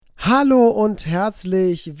Hallo und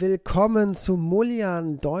herzlich willkommen zu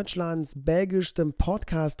Muljan, Deutschlands belgischstem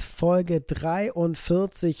Podcast, Folge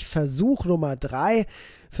 43, Versuch Nummer 3.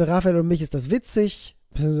 Für Raphael und mich ist das witzig,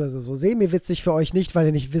 beziehungsweise so semi-witzig, für euch nicht, weil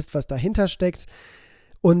ihr nicht wisst, was dahinter steckt.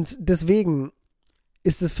 Und deswegen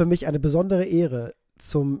ist es für mich eine besondere Ehre,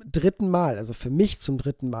 zum dritten Mal, also für mich zum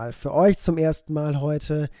dritten Mal, für euch zum ersten Mal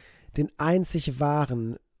heute, den einzig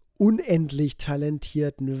wahren, unendlich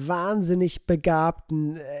talentierten, wahnsinnig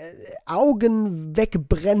begabten, Augen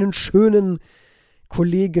wegbrennend schönen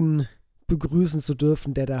Kollegen begrüßen zu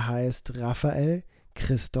dürfen, der da heißt Raphael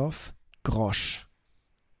Christoph Grosch.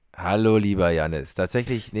 Hallo, lieber Jannis.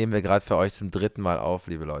 Tatsächlich nehmen wir gerade für euch zum dritten Mal auf,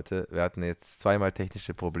 liebe Leute. Wir hatten jetzt zweimal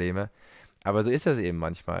technische Probleme. Aber so ist das eben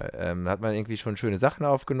manchmal. Hat man irgendwie schon schöne Sachen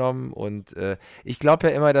aufgenommen und ich glaube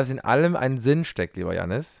ja immer, dass in allem ein Sinn steckt, lieber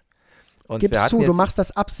Jannis. Und wir Gib's hatten zu, du jetzt, machst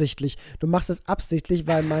das absichtlich. Du machst es absichtlich,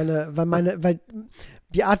 weil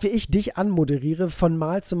die Art, wie ich dich anmoderiere, von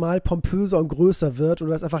Mal zu Mal pompöser und größer wird und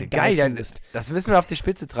du das einfach geil geil, ja, findest. das müssen wir auf die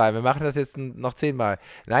Spitze treiben. Wir machen das jetzt noch 10-mal.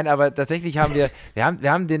 Nein, aber tatsächlich haben wir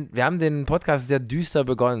haben den Podcast sehr düster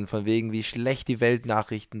begonnen, von wegen, wie schlecht die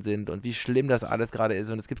Weltnachrichten sind und wie schlimm das alles gerade ist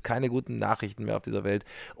und es gibt keine guten Nachrichten mehr auf dieser Welt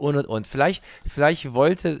und. Vielleicht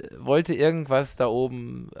wollte irgendwas da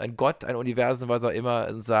oben, ein Gott, ein Universum, was auch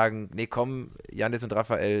immer, sagen, nee, komm, Jannis und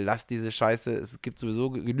Raphael, lasst diese Scheiße, es gibt sowieso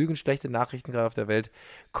genügend schlechte Nachrichten gerade auf der Welt,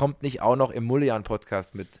 kommt nicht auch noch im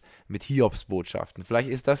Mullian-Podcast mit Hiobs-Botschaften. Vielleicht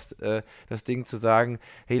ist das das Ding zu sagen,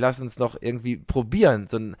 hey, lass uns noch irgendwie probieren,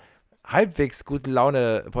 so einen halbwegs gute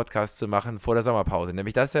Laune-Podcast zu machen vor der Sommerpause.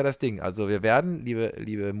 Nämlich das ist ja das Ding. Also wir werden,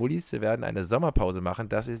 liebe Mullis, wir werden eine Sommerpause machen.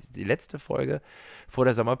 Das ist die letzte Folge vor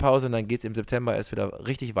der Sommerpause und dann geht es im September erst wieder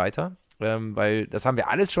richtig weiter. Weil das haben wir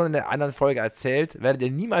alles schon in der anderen Folge erzählt. Werdet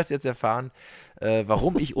ihr niemals jetzt erfahren,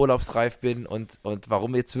 warum ich urlaubsreif bin und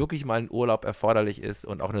warum jetzt wirklich mal ein Urlaub erforderlich ist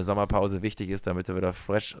und auch eine Sommerpause wichtig ist, damit wir wieder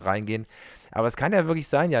fresh reingehen. Aber es kann ja wirklich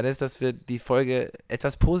sein, Janis, dass wir die Folge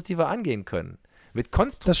etwas positiver angehen können. Mit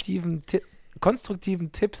konstruktiven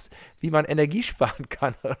Tipps, wie man Energie sparen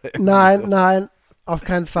kann. Oder irgendwie so. Nein, auf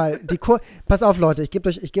keinen Fall. Pass auf, Leute, ich geb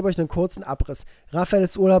euch einen kurzen Abriss. Raphael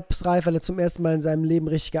ist urlaubsreif, weil ihr zum ersten Mal in seinem Leben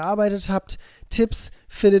richtig gearbeitet habt. Tipps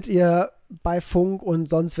findet ihr bei Funk und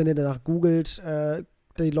sonst, wenn ihr danach googelt,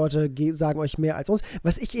 die Leute sagen euch mehr als uns.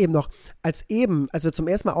 Was ich eben noch, als wir zum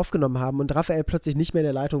ersten Mal aufgenommen haben und Raphael plötzlich nicht mehr in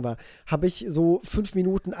der Leitung war, habe ich so 5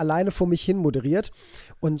 Minuten alleine vor mich hin moderiert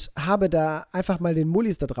und habe da einfach mal den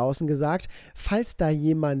Mullis da draußen gesagt, falls da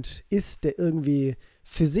jemand ist, der irgendwie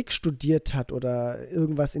Physik studiert hat oder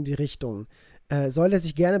irgendwas in die Richtung, soll er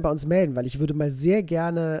sich gerne bei uns melden, weil ich würde mal sehr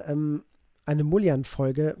gerne eine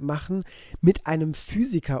Mullian-Folge machen mit einem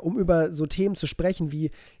Physiker, um über so Themen zu sprechen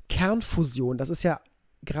wie Kernfusion. Das ist ja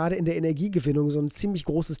gerade in der Energiegewinnung so ein ziemlich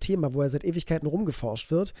großes Thema, wo ja seit Ewigkeiten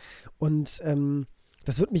rumgeforscht wird. Und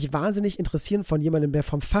das würde mich wahnsinnig interessieren von jemandem, der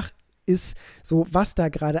vom Fach ist, so was da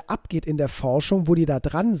gerade abgeht in der Forschung, wo die da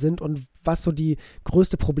dran sind und was so die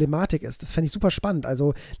größte Problematik ist. Das fände ich super spannend.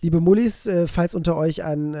 Also, liebe Mullis, falls unter euch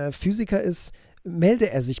ein Physiker ist, melde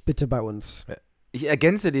er sich bitte bei uns. Ich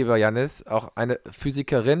ergänze, lieber Jannis, auch eine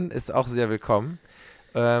Physikerin ist auch sehr willkommen.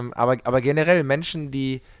 Aber generell Menschen,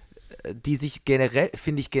 die sich generell,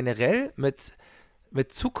 finde ich, generell mit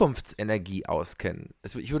Zukunftsenergie auskennen.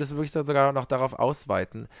 Ich würde es wirklich sogar noch darauf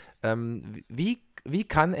ausweiten. Wie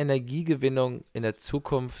kann Energiegewinnung in der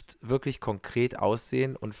Zukunft wirklich konkret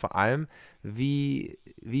aussehen und vor allem, wie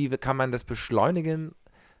kann man das beschleunigen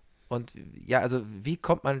und ja, also wie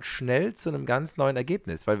kommt man schnell zu einem ganz neuen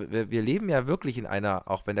Ergebnis? Weil wir leben ja wirklich in einer,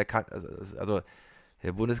 auch wenn also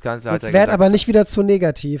der Bundeskanzler hat ja Jetzt werd gesagt, aber nicht wieder zu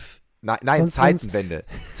negativ. nein, Zeitenwende.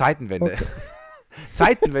 Zeitenwende. Okay.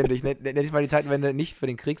 Zeitenwende, ich nenne ich mal die Zeitenwende nicht für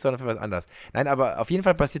den Krieg, sondern für was anderes. Nein, aber auf jeden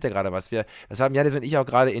Fall passiert da gerade was. Das haben Janis und ich auch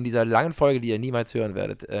gerade in dieser langen Folge, die ihr niemals hören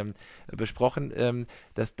werdet, besprochen,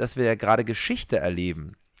 dass wir ja gerade Geschichte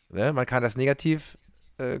erleben. Ne? Man kann das negativ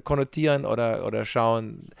konnotieren oder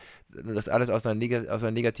schauen, das alles aus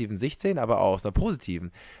einer negativen Sicht sehen, aber auch aus einer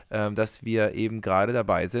positiven, dass wir eben gerade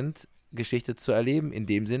dabei sind, Geschichte zu erleben, in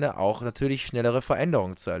dem Sinne auch natürlich schnellere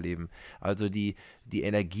Veränderungen zu erleben. Also die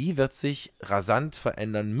Energie wird sich rasant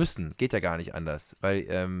verändern müssen. Geht ja gar nicht anders,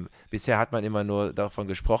 weil bisher hat man immer nur davon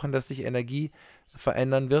gesprochen, dass sich Energie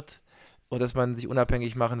verändern wird und dass man sich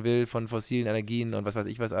unabhängig machen will von fossilen Energien und was weiß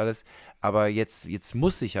ich was alles. Aber jetzt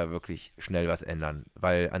muss sich ja wirklich schnell was ändern,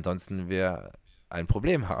 weil ansonsten wir ein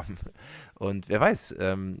Problem haben. Und wer weiß,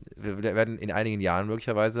 wir werden in einigen Jahren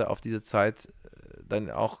möglicherweise auf diese Zeit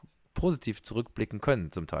dann auch positiv zurückblicken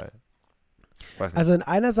können, zum Teil. Weiß nicht. Also in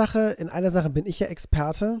einer Sache bin ich ja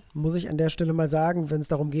Experte, muss ich an der Stelle mal sagen, wenn es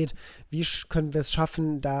darum geht, wie können wir es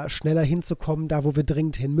schaffen, da schneller hinzukommen, da wo wir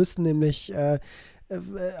dringend hin müssen, nämlich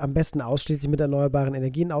am besten ausschließlich mit erneuerbaren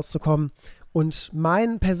Energien auszukommen. Und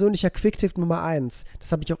mein persönlicher Quick-Tipp Nummer 1,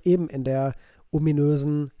 das habe ich auch eben in der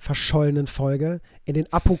ominösen, verschollenen Folge, in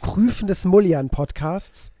den Apokryphen des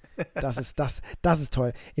Mullian-Podcasts, das ist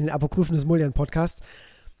toll, in den Apokryphen des Mullian-Podcasts,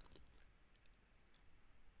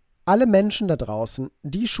 alle Menschen da draußen,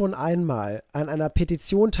 die schon einmal an einer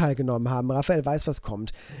Petition teilgenommen haben, Raphael weiß, was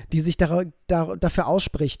kommt, die sich dafür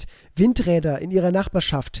ausspricht, Windräder in ihrer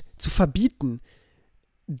Nachbarschaft zu verbieten,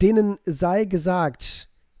 denen sei gesagt,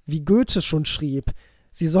 wie Goethe schon schrieb,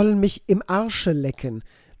 sie sollen mich im Arsche lecken.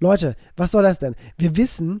 Leute, was soll das denn? Wir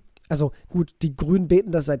wissen, also gut, die Grünen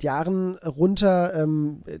beten das seit Jahren runter.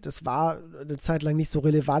 Das war eine Zeit lang nicht so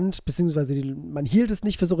relevant, beziehungsweise man hielt es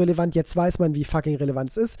nicht für so relevant. Jetzt weiß man, wie fucking relevant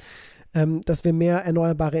es ist, dass wir mehr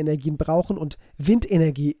erneuerbare Energien brauchen. Und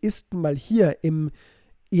Windenergie ist nun mal hier im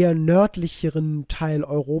eher nördlicheren Teil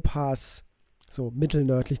Europas, so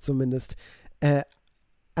mittelnördlich zumindest,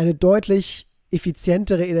 eine deutlich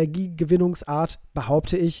effizientere Energiegewinnungsart,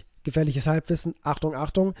 behaupte ich, gefährliches Halbwissen, Achtung,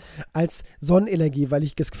 Achtung, als Sonnenenergie, weil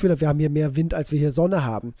ich das Gefühl habe, wir haben hier mehr Wind, als wir hier Sonne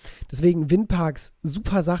haben. Deswegen Windparks,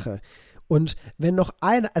 super Sache. Und wenn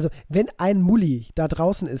wenn ein Mulli da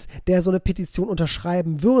draußen ist, der so eine Petition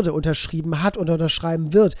unterschrieben hat und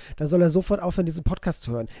unterschreiben wird, dann soll er sofort aufhören, diesen Podcast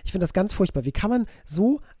zu hören. Ich finde das ganz furchtbar. Wie kann man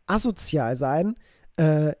so asozial sein?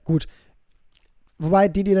 Gut. Wobei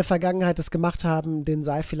die in der Vergangenheit das gemacht haben, denen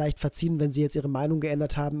sei vielleicht verziehen, wenn sie jetzt ihre Meinung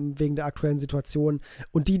geändert haben wegen der aktuellen Situation.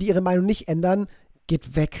 Und die ihre Meinung nicht ändern,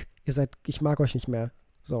 geht weg. Ich mag euch nicht mehr.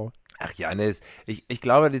 So. Ach Janis, ich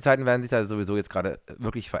glaube, die Zeiten werden sich da sowieso jetzt gerade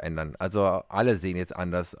wirklich verändern. Also alle sehen jetzt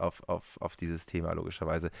anders auf dieses Thema,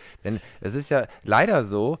 logischerweise. Denn es ist ja leider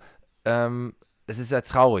so, es ist ja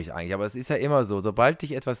traurig eigentlich, aber es ist ja immer so, sobald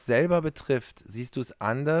dich etwas selber betrifft, siehst du es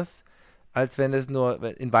anders, als wenn es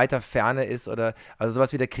nur in weiter Ferne ist oder, also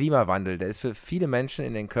sowas wie der Klimawandel, der ist für viele Menschen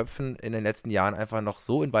in den Köpfen in den letzten Jahren einfach noch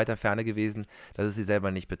so in weiter Ferne gewesen, dass es sie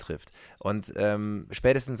selber nicht betrifft. Und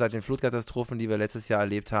spätestens seit den Flutkatastrophen, die wir letztes Jahr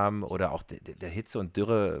erlebt haben oder auch der Hitze- und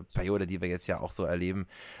Dürreperiode, die wir jetzt ja auch so erleben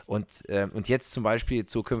und jetzt zum Beispiel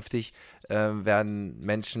zukünftig werden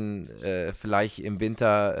Menschen vielleicht im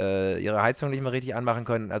Winter ihre Heizung nicht mehr richtig anmachen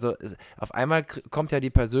können. Also auf einmal kommt ja die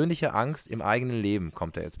persönliche Angst im eigenen Leben,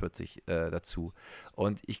 kommt da jetzt plötzlich dazu.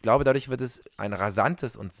 Und ich glaube, dadurch wird es ein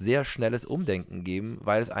rasantes und sehr schnelles Umdenken geben,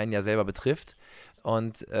 weil es einen ja selber betrifft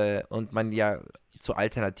und man ja zu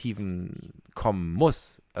Alternativen kommen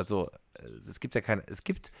muss. Also es gibt ja keine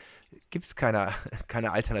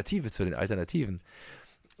Alternative zu den Alternativen.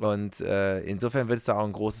 Und insofern wird es da auch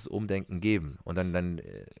ein großes Umdenken geben. Und dann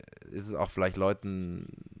ist es auch vielleicht Leuten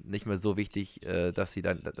nicht mehr so wichtig, dass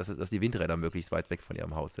die Windräder möglichst weit weg von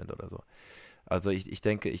ihrem Haus sind oder so. Also ich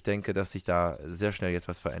denke, dass sich da sehr schnell jetzt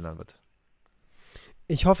was verändern wird.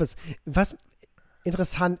 Ich hoffe es. Was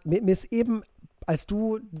interessant, mir ist eben, als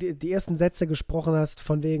du die ersten Sätze gesprochen hast,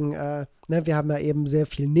 von wegen, wir haben ja eben sehr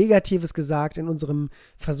viel Negatives gesagt in unserem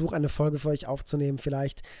Versuch, eine Folge für euch aufzunehmen.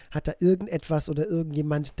 Vielleicht hat da irgendetwas oder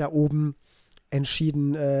irgendjemand da oben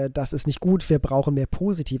entschieden, das ist nicht gut, wir brauchen mehr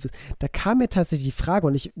Positives. Da kam mir tatsächlich die Frage,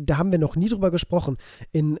 und da haben wir noch nie drüber gesprochen,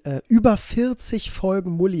 in über 40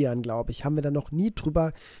 Folgen Mullian, glaube ich, haben wir da noch nie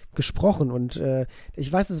drüber gesprochen. Und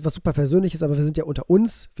ich weiß, das ist was super Persönliches, aber wir sind ja unter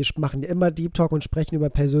uns, wir machen ja immer Deep Talk und sprechen über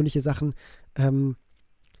persönliche Sachen.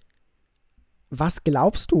 Was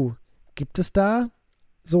glaubst du? Gibt es da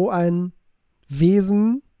so ein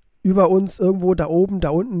Wesen über uns irgendwo da oben,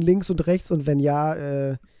 da unten, links und rechts? Und wenn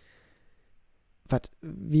ja,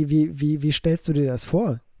 wie stellst du dir das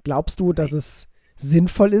vor? Glaubst du, dass es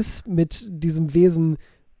sinnvoll ist, mit diesem Wesen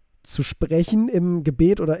zu sprechen im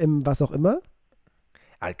Gebet oder im was auch immer?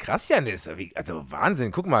 Ah, krass, Janis. Also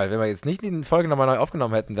Wahnsinn. Guck mal, wenn wir jetzt nicht die Folge nochmal neu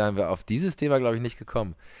aufgenommen hätten, wären wir auf dieses Thema, glaube ich, nicht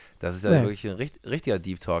gekommen. Das ist ja wirklich ein richtiger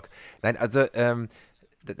Deep Talk. Nein, also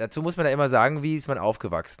dazu muss man ja immer sagen, wie ist man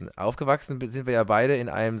aufgewachsen? Aufgewachsen sind wir ja beide in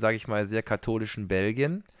einem, sage ich mal, sehr katholischen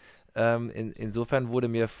Belgien. Insofern wurde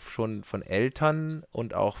mir schon von Eltern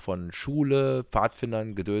und auch von Schule,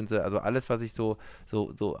 Pfadfindern, Gedönse, also alles, was ich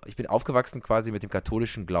ich bin aufgewachsen quasi mit dem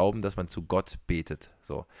katholischen Glauben, dass man zu Gott betet.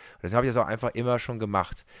 So. Und das habe ich das auch einfach immer schon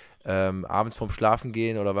gemacht. Abends vorm Schlafen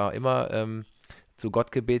gehen oder war immer zu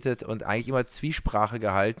Gott gebetet und eigentlich immer Zwiesprache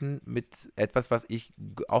gehalten mit etwas, was ich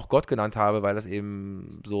auch Gott genannt habe, weil das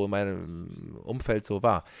eben so in meinem Umfeld so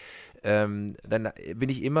war. dann bin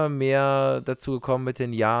ich immer mehr dazu gekommen mit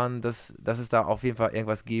den Jahren, dass es da auf jeden Fall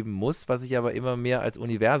irgendwas geben muss, was ich aber immer mehr als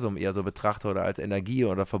Universum eher so betrachte oder als Energie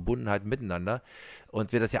oder Verbundenheit miteinander.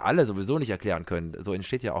 Und wir das ja alle sowieso nicht erklären können. So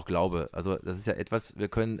entsteht ja auch Glaube. Also das ist ja etwas, wir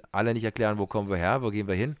können alle nicht erklären, wo kommen wir her, wo gehen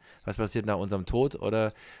wir hin, was passiert nach unserem Tod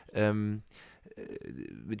oder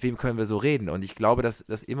mit wem können wir so reden. Und ich glaube, dass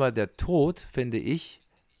immer der Tod, finde ich,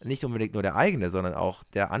 nicht unbedingt nur der eigene, sondern auch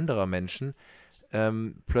der anderer Menschen,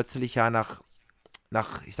 plötzlich ja nach,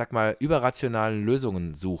 ich sag mal, überrationalen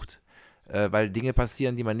Lösungen sucht. Weil Dinge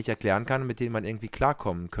passieren, die man nicht erklären kann, mit denen man irgendwie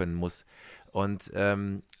klarkommen können muss. Und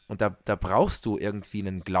da brauchst du irgendwie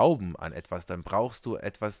einen Glauben an etwas, dann brauchst du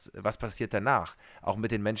etwas, was passiert danach. Auch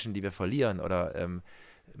mit den Menschen, die wir verlieren oder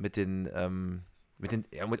mit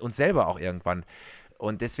mit uns selber auch irgendwann.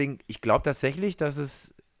 Und deswegen, ich glaube tatsächlich, dass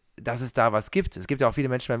es da was gibt. Es gibt ja auch viele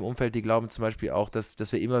Menschen in meinem Umfeld, die glauben zum Beispiel auch, dass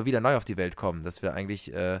wir immer wieder neu auf die Welt kommen, dass man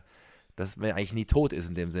eigentlich nie tot ist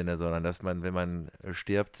in dem Sinne, sondern dass man, wenn man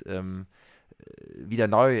stirbt, wieder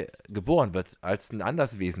neu geboren wird als ein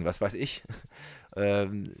anderes Wesen, was weiß ich.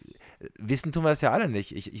 Wissen tun wir das ja alle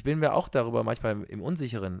nicht. Ich bin mir auch darüber manchmal im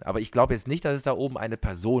Unsicheren. Aber ich glaube jetzt nicht, dass es da oben eine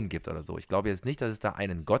Person gibt oder so. Ich glaube jetzt nicht, dass es da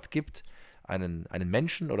einen Gott gibt, einen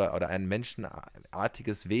Menschen oder ein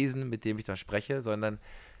menschenartiges Wesen, mit dem ich da spreche, sondern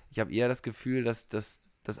ich habe eher das Gefühl, dass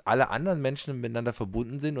alle anderen Menschen miteinander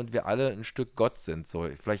verbunden sind und wir alle ein Stück Gott sind. So,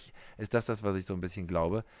 vielleicht ist das, was ich so ein bisschen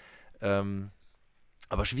glaube.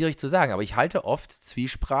 Aber schwierig zu sagen. Aber ich halte oft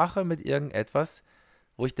Zwiesprache mit irgendetwas,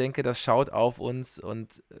 wo ich denke, das schaut auf uns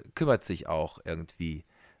und kümmert sich auch irgendwie.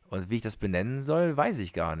 Und wie ich das benennen soll, weiß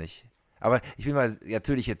ich gar nicht. Aber ich bin mal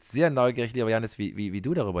natürlich jetzt sehr neugierig, lieber Janis, wie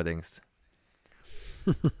du darüber denkst.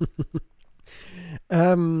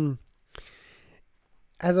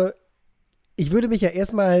 Also, ich würde mich ja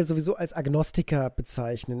erstmal sowieso als Agnostiker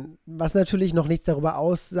bezeichnen, was natürlich noch nichts darüber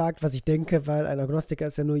aussagt, was ich denke, weil ein Agnostiker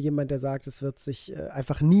ist ja nur jemand, der sagt, es wird sich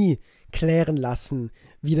einfach nie klären lassen,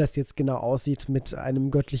 wie das jetzt genau aussieht mit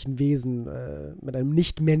einem göttlichen Wesen, mit einem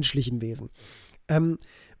nichtmenschlichen Wesen.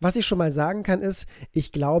 Was ich schon mal sagen kann, ist,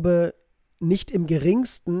 ich glaube nicht im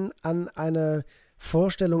geringsten an eine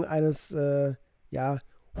Vorstellung eines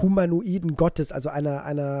humanoiden Gottes, also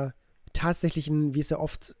einer tatsächlichen, wie es ja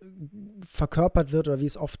oft verkörpert wird oder wie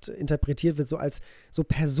es oft interpretiert wird, so als so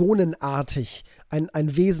personenartig,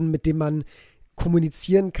 ein Wesen, mit dem man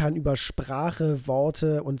kommunizieren kann über Sprache,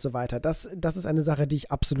 Worte und so weiter. Das ist eine Sache, die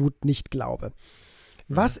ich absolut nicht glaube.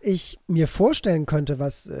 Was ich mir vorstellen könnte,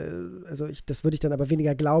 das würde ich dann aber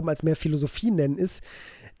weniger glauben, als mehr Philosophie nennen, ist,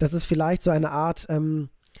 dass es vielleicht so eine Art,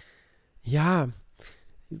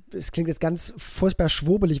 es klingt jetzt ganz furchtbar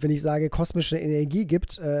schwurbelig, wenn ich sage, kosmische Energie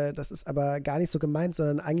gibt. Das ist aber gar nicht so gemeint,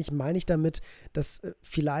 sondern eigentlich meine ich damit, dass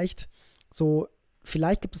vielleicht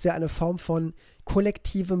gibt es ja eine Form von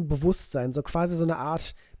kollektivem Bewusstsein, so quasi so eine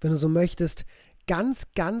Art, wenn du so möchtest, ganz,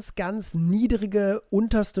 ganz, ganz niedrige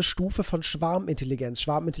unterste Stufe von Schwarmintelligenz.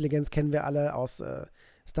 Schwarmintelligenz kennen wir alle aus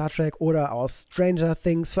Star Trek oder aus Stranger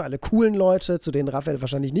Things für alle coolen Leute, zu denen Raphael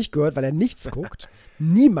wahrscheinlich nicht gehört, weil er nichts guckt.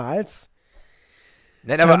 Niemals.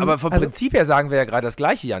 Nein, aber vom Prinzip her sagen wir ja gerade das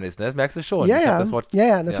Gleiche, Janis, ne? Das merkst du schon. Ja,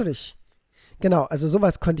 natürlich. Ja. Genau, also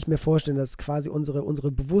sowas könnte ich mir vorstellen, dass quasi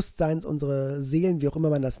unsere Bewusstseins, unsere Seelen, wie auch immer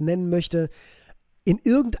man das nennen möchte, in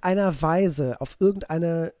irgendeiner Weise, auf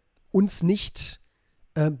irgendeine uns nicht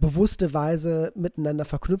bewusste Weise miteinander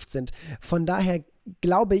verknüpft sind. Von daher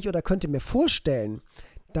glaube ich oder könnte mir vorstellen,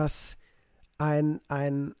 dass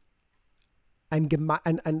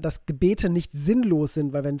dass Gebete nicht sinnlos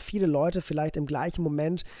sind, weil wenn viele Leute vielleicht im gleichen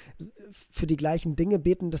Moment für die gleichen Dinge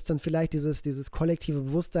beten, dass dann vielleicht dieses kollektive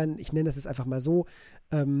Bewusstsein, ich nenne das jetzt einfach mal so,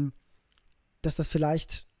 dass das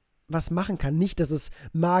vielleicht was machen kann. Nicht, dass es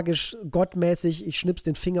magisch, gottmäßig, ich schnips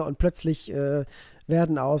den Finger und plötzlich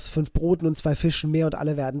werden aus 5 Broten und 2 Fischen mehr und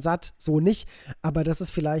alle werden satt. So nicht. Aber dass es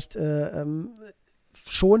vielleicht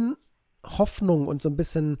schon Hoffnung und so ein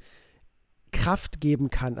bisschen Kraft geben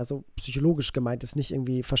kann, also psychologisch gemeint ist nicht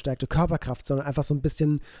irgendwie verstärkte Körperkraft, sondern einfach so ein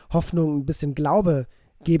bisschen Hoffnung, ein bisschen Glaube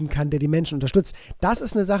geben kann, der die Menschen unterstützt. Das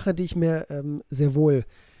ist eine Sache, die ich mir sehr wohl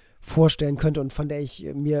vorstellen könnte und von der ich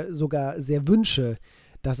mir sogar sehr wünsche,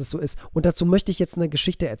 dass es so ist. Und dazu möchte ich jetzt eine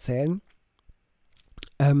Geschichte erzählen,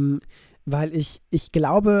 weil ich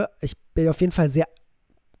glaube, ich bin auf jeden Fall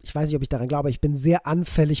ich weiß nicht, ob ich daran glaube, ich bin sehr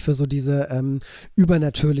anfällig für so diese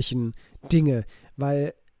übernatürlichen Dinge,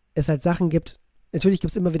 weil es halt Sachen gibt, natürlich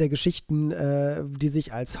gibt es immer wieder Geschichten, die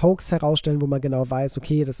sich als Hoax herausstellen, wo man genau weiß,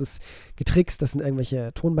 okay, das ist getrickst, das sind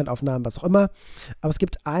irgendwelche Tonbandaufnahmen, was auch immer. Aber es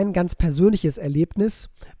gibt ein ganz persönliches Erlebnis,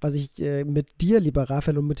 was ich mit dir, lieber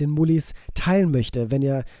Raphael, und mit den Mullis teilen möchte, wenn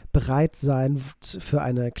ihr bereit seid für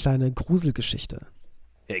eine kleine Gruselgeschichte.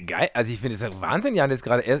 Geil, also ich finde es ja Wahnsinn, Jan, jetzt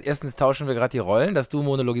gerade. Erstens tauschen wir gerade die Rollen, dass du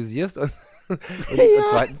monologisierst und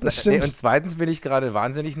zweitens bin ich gerade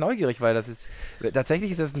wahnsinnig neugierig, weil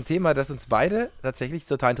tatsächlich ist das ein Thema, das uns beide tatsächlich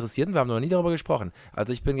total interessiert und wir haben noch nie darüber gesprochen.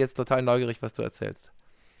 Also ich bin jetzt total neugierig, was du erzählst.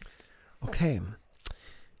 Okay.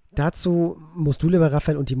 Dazu musst du, lieber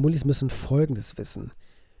Raphael, und die Mullis müssen Folgendes wissen.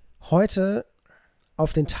 Heute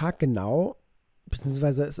auf den Tag genau,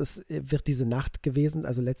 beziehungsweise wird diese Nacht gewesen,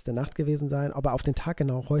 also letzte Nacht gewesen sein, aber auf den Tag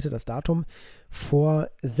genau heute das Datum, vor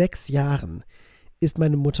 6 Jahren ist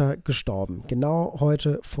meine Mutter gestorben. Genau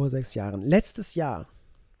heute vor 6 Jahren. Letztes Jahr,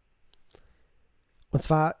 und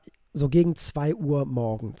zwar so gegen 2 Uhr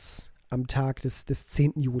morgens am Tag des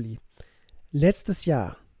 10. Juli. Letztes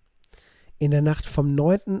Jahr, in der Nacht vom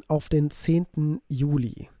 9. auf den 10.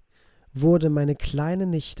 Juli, wurde meine kleine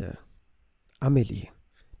Nichte, Amelie,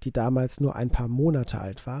 die damals nur ein paar Monate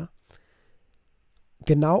alt war,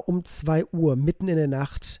 genau um 2 Uhr mitten in der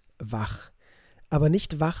Nacht wach. Aber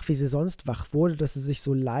nicht wach, wie sie sonst wach wurde, dass sie sich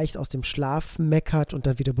so leicht aus dem Schlaf meckert und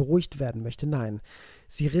dann wieder beruhigt werden möchte. Nein,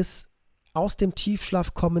 sie riss aus dem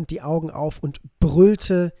Tiefschlaf kommend die Augen auf und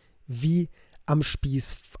brüllte wie am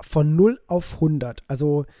Spieß von 0 auf 100.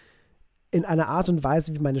 Also in einer Art und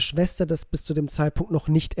Weise, wie meine Schwester das bis zu dem Zeitpunkt noch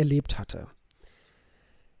nicht erlebt hatte.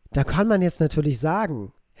 Da kann man jetzt natürlich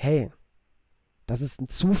sagen, hey, das ist ein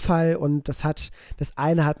Zufall und das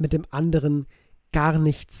eine hat mit dem anderen gar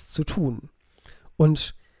nichts zu tun.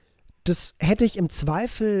 Und das hätte ich im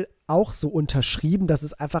Zweifel auch so unterschrieben, dass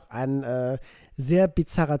es einfach ein sehr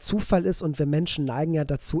bizarrer Zufall ist und wir Menschen neigen ja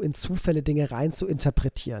dazu, in Zufälle Dinge rein zu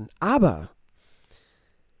interpretieren. Aber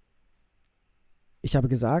ich habe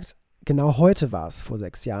gesagt, genau heute war es vor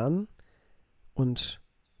 6 Jahren und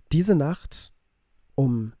diese Nacht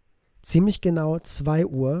um ziemlich genau 2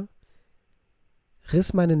 Uhr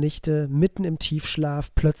riss meine Nichte mitten im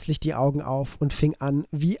Tiefschlaf plötzlich die Augen auf und fing an,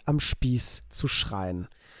 wie am Spieß zu schreien.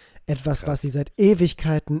 Etwas, Krass. was sie seit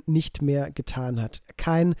Ewigkeiten nicht mehr getan hat.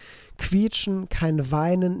 Kein Quietschen, kein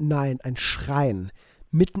Weinen, nein, ein Schreien.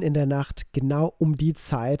 Mitten in der Nacht, genau um die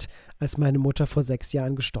Zeit, als meine Mutter vor 6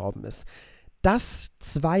 Jahren gestorben ist. Das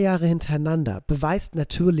 2 Jahre hintereinander beweist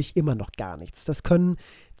natürlich immer noch gar nichts. Das können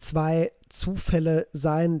 2 Zufälle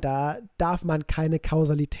sein, da darf man keine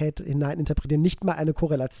Kausalität hineininterpretieren, nicht mal eine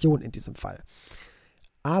Korrelation in diesem Fall.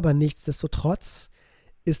 Aber nichtsdestotrotz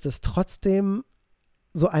ist es trotzdem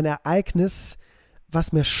so ein Ereignis,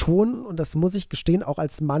 was mir schon, und das muss ich gestehen, auch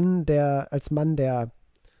als Mann der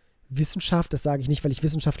Wissenschaft, das sage ich nicht, weil ich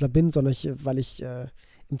Wissenschaftler bin, sondern weil ich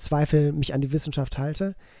im Zweifel mich an die Wissenschaft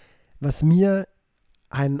halte, was mir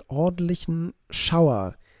einen ordentlichen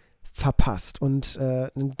Schauer verpasst und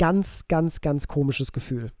ein ganz, ganz, ganz komisches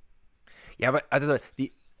Gefühl. Ja, aber also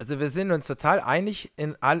wir sind uns total einig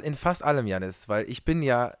in fast allem, Jannis, weil ich bin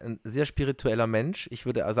ja ein sehr spiritueller Mensch. Ich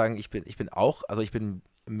würde sagen, ich bin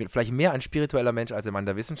vielleicht mehr ein spiritueller Mensch als ein Mann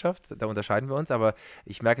der Wissenschaft. Da unterscheiden wir uns, aber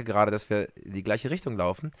ich merke gerade, dass wir in die gleiche Richtung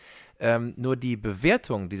laufen. Nur die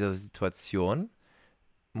Bewertung dieser Situation,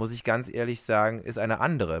 muss ich ganz ehrlich sagen, ist eine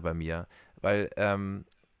andere bei mir, weil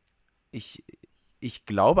ich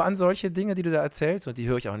glaube an solche Dinge, die du da erzählst und die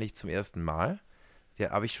höre ich auch nicht zum ersten Mal. Die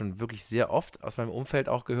habe ich schon wirklich sehr oft aus meinem Umfeld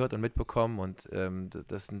auch gehört und mitbekommen und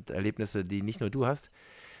das sind Erlebnisse, die nicht nur du hast.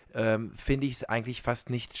 Finde ich es eigentlich fast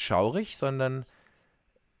nicht schaurig, sondern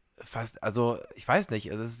fast, also ich weiß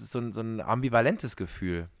nicht, also es ist so ein ambivalentes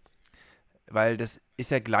Gefühl. Weil das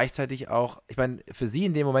ist ja gleichzeitig auch, ich meine, für sie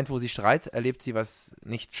in dem Moment, wo sie schreit, erlebt sie was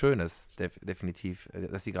nicht Schönes, definitiv,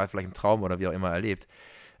 dass sie gerade vielleicht im Traum oder wie auch immer erlebt.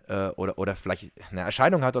 Oder vielleicht eine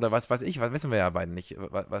Erscheinung hat oder was weiß ich, was wissen wir ja beide nicht,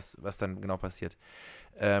 was dann genau passiert.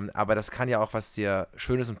 Aber das kann ja auch was sehr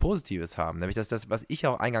Schönes und Positives haben. Nämlich, dass das, was ich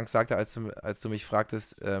auch eingangs sagte, als du mich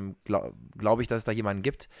fragtest, glaube ich, dass es da jemanden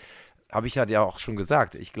gibt, habe ich ja dir auch schon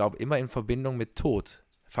gesagt. Ich glaube, immer in Verbindung mit Tod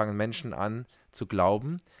fangen Menschen an zu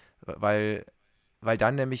glauben, weil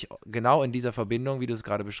dann nämlich genau in dieser Verbindung, wie du es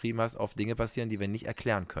gerade beschrieben hast, oft Dinge passieren, die wir nicht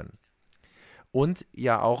erklären können. Und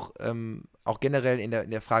ja auch generell in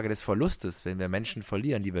der Frage des Verlustes, wenn wir Menschen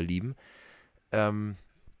verlieren, die wir lieben,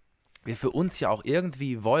 wir für uns ja auch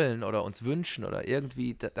irgendwie wollen oder uns wünschen oder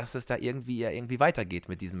irgendwie, dass es da irgendwie weitergeht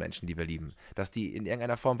mit diesen Menschen, die wir lieben. Dass die in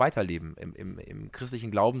irgendeiner Form weiterleben. Im christlichen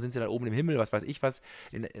Glauben sind sie dann oben im Himmel, was weiß ich was.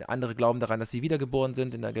 Andere glauben daran, dass sie wiedergeboren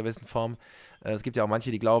sind in einer gewissen Form. Es gibt ja auch manche,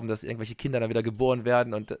 die glauben, dass irgendwelche Kinder dann wieder geboren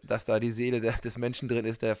werden und dass da die Seele des Menschen drin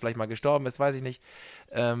ist, der vielleicht mal gestorben ist, weiß ich nicht.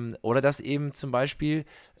 Oder dass eben zum Beispiel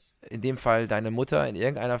in dem Fall deine Mutter in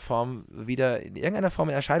irgendeiner Form in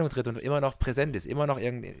Erscheinung tritt und immer noch präsent ist, immer noch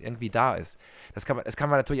irgendwie da ist. Das kann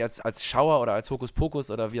man natürlich als Schauer oder als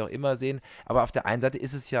Hokuspokus oder wie auch immer sehen, aber auf der einen Seite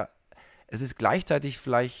ist es ist gleichzeitig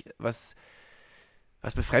vielleicht was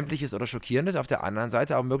was Befremdliches oder Schockierendes, auf der anderen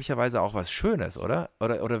Seite aber möglicherweise auch was Schönes, oder?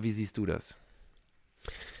 Oder wie siehst du das?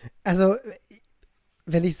 Also,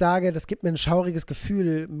 wenn ich sage, das gibt mir ein schauriges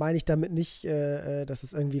Gefühl, meine ich damit nicht, dass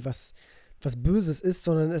es irgendwie was Böses ist,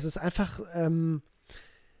 sondern es ist einfach,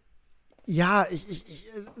 ja,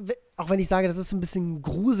 auch wenn ich sage, das ist so ein bisschen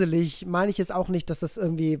gruselig, meine ich es auch nicht, dass das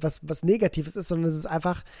irgendwie was Negatives ist, sondern es ist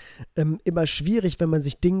einfach immer schwierig, wenn man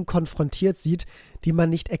sich Dingen konfrontiert sieht, die man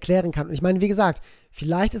nicht erklären kann. Und ich meine, wie gesagt,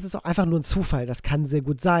 vielleicht ist es auch einfach nur ein Zufall. Das kann sehr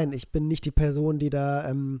gut sein. Ich bin nicht die Person, die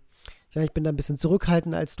da, ja, ich bin da ein bisschen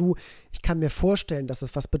zurückhaltender als du. Ich kann mir vorstellen, dass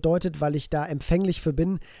es was bedeutet, weil ich da empfänglich für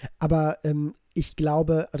bin. Aber ich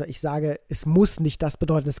glaube, oder ich sage, es muss nicht das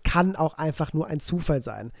bedeuten. Es kann auch einfach nur ein Zufall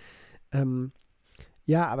sein.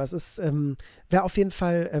 Ja, aber es ist, wäre auf jeden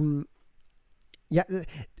Fall, ja,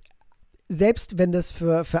 selbst wenn das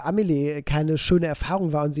für Amelie keine schöne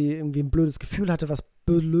Erfahrung war und sie irgendwie ein blödes Gefühl hatte, was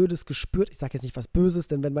Blödes gespürt, ich sage jetzt nicht was Böses,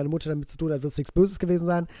 denn wenn meine Mutter damit zu tun hat, wird es nichts Böses gewesen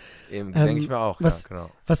sein. Eben, denke ich mir auch, was, ja,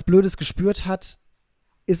 genau. Was Blödes gespürt hat,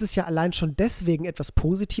 ist es ja allein schon deswegen etwas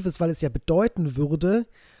Positives, weil es ja bedeuten würde,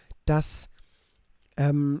 dass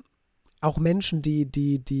auch Menschen,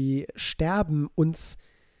 die sterben, uns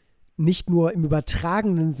nicht nur im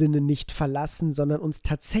übertragenen Sinne nicht verlassen, sondern uns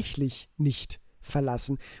tatsächlich nicht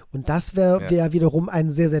verlassen. Und das wäre wiederum ein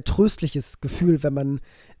sehr, sehr tröstliches Gefühl, wenn man,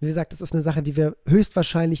 wie gesagt, das ist eine Sache, die wir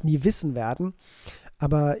höchstwahrscheinlich nie wissen werden.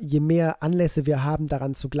 Aber je mehr Anlässe wir haben,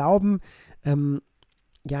 daran zu glauben,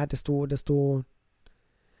 ja, desto,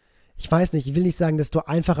 ich weiß nicht, ich will nicht sagen, desto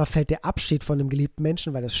einfacher fällt der Abschied von einem geliebten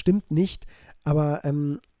Menschen, weil das stimmt nicht. Aber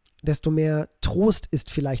desto mehr Trost ist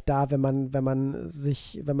vielleicht da, wenn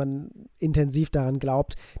man intensiv daran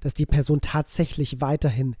glaubt, dass die Person tatsächlich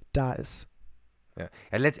weiterhin da ist. Ja.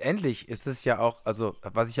 Ja, letztendlich ist es ja auch, also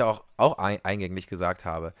was ich ja auch eingängig gesagt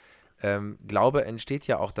habe, Glaube entsteht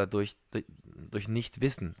ja auch dadurch, durch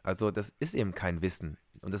Nichtwissen. Also das ist eben kein Wissen.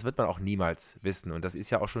 Und das wird man auch niemals wissen. Und das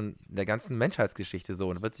ist ja auch schon in der ganzen Menschheitsgeschichte so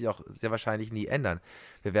und wird sich auch sehr wahrscheinlich nie ändern.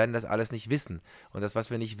 Wir werden das alles nicht wissen. Und das,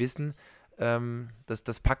 was wir nicht wissen,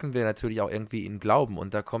 das packen wir natürlich auch irgendwie in Glauben.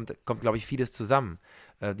 Und da kommt glaube ich, vieles zusammen.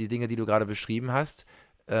 Die Dinge, die du gerade beschrieben hast,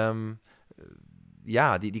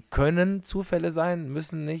 ja, die können Zufälle sein,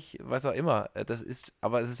 müssen nicht, was auch immer.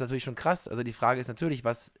 Aber es ist natürlich schon krass. Also die Frage ist natürlich,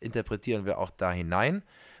 was interpretieren wir auch da hinein?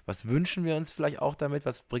 Was wünschen wir uns vielleicht auch damit?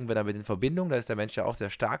 Was bringen wir damit in Verbindung? Da ist der Mensch ja auch sehr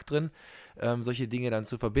stark drin, solche Dinge dann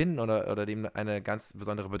zu verbinden oder dem eine ganz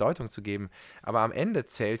besondere Bedeutung zu geben. Aber am Ende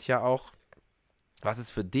zählt ja auch, was es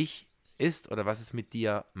für dich ist oder was es mit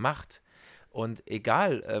dir macht. Und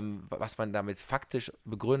egal, was man damit faktisch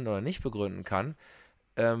begründen oder nicht begründen kann,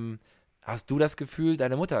 hast du das Gefühl,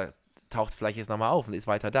 deine Mutter taucht vielleicht jetzt nochmal auf und ist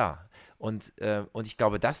weiter da. Und ich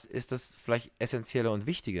glaube, das ist das vielleicht Essentielle und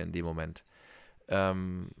Wichtige in dem Moment.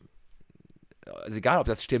 Also egal, ob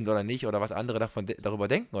das stimmt oder nicht oder was andere darüber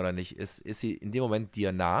denken oder nicht, ist sie in dem Moment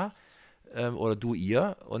dir nah oder du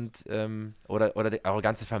ihr und oder eure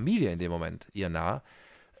ganze Familie in dem Moment ihr nah.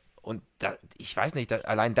 Und ich weiß nicht,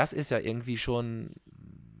 allein das ist ja irgendwie schon,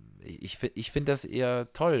 ich finde das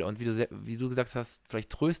eher toll und wie du gesagt hast,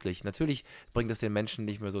 vielleicht tröstlich. Natürlich bringt es den Menschen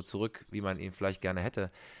nicht mehr so zurück, wie man ihn vielleicht gerne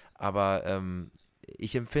hätte, aber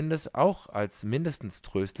ich empfinde es auch als mindestens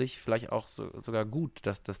tröstlich, vielleicht auch sogar gut,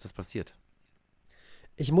 dass das passiert.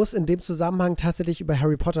 Ich muss in dem Zusammenhang tatsächlich über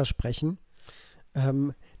Harry Potter sprechen.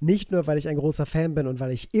 Nicht nur, weil ich ein großer Fan bin und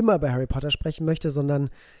weil ich immer bei Harry Potter sprechen möchte,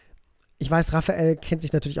 sondern ich weiß, Raphael kennt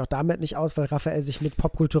sich natürlich auch damit nicht aus, weil Raphael sich mit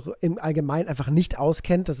Popkultur im Allgemeinen einfach nicht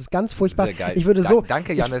auskennt. Das ist ganz furchtbar. Sehr geil. Ich würde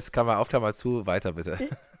Danke, Jannis. Klammer zu. Weiter bitte.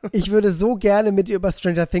 Ich würde so gerne mit dir über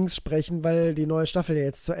Stranger Things sprechen, weil die neue Staffel ja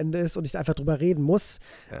jetzt zu Ende ist und ich einfach drüber reden muss.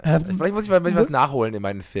 Ja. Vielleicht muss ich mal was nachholen in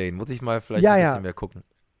meinen Ferien. Muss ich mal vielleicht ein bisschen mehr gucken.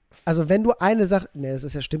 Also wenn du eine Sache, es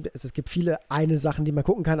ist ja stimmt, es gibt viele eine Sachen, die man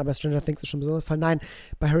gucken kann, aber Stranger Things ist schon besonders toll. Nein,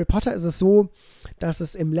 bei Harry Potter ist es so, dass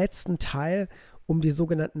es im letzten Teil um die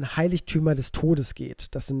sogenannten Heiligtümer des Todes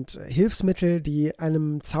geht. Das sind Hilfsmittel, die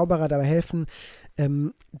einem Zauberer dabei helfen,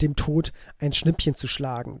 dem Tod ein Schnippchen zu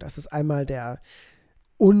schlagen. Das ist einmal der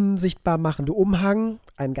unsichtbar machende Umhang,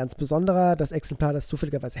 ein ganz besonderer, das Exemplar, das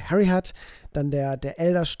zufälligerweise Harry hat, dann der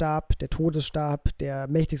Elderstab, der Todesstab, der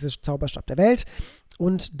mächtigste Zauberstab der Welt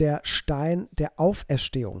und der Stein der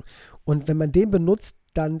Auferstehung. Und wenn man den benutzt,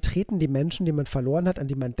 dann treten die Menschen, die man verloren hat, an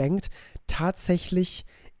die man denkt, tatsächlich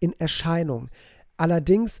in Erscheinung.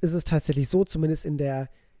 Allerdings ist es tatsächlich so, zumindest in der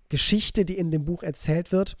Geschichte, die in dem Buch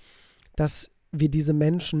erzählt wird, dass wir diese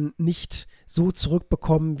Menschen nicht so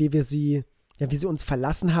zurückbekommen, wie sie uns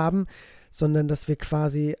verlassen haben, sondern dass wir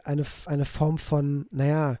quasi eine Form von,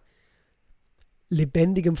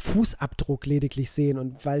 lebendigem Fußabdruck lediglich sehen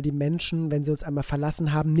und weil die Menschen, wenn sie uns einmal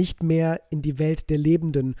verlassen haben, nicht mehr in die Welt der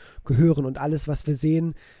Lebenden gehören und alles, was wir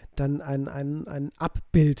sehen, dann ein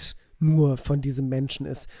Abbild nur von diesem Menschen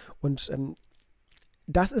ist. Und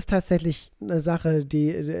das ist tatsächlich eine Sache,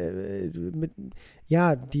 die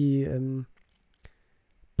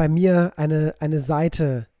bei mir eine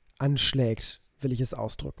Seite anschlägt, will ich es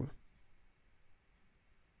ausdrücken.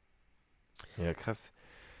 Ja, krass.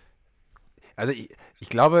 Also ich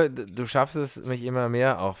glaube, du schaffst es, mich immer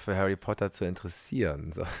mehr auch für Harry Potter zu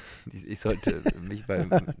interessieren. So, ich sollte mich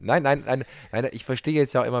nein, ich verstehe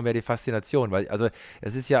jetzt ja auch immer mehr die Faszination, weil, also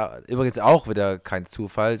es ist ja übrigens auch wieder kein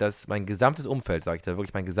Zufall, dass mein gesamtes Umfeld, sage ich da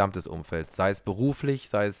wirklich mein gesamtes Umfeld, sei es beruflich,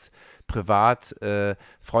 sei es privat,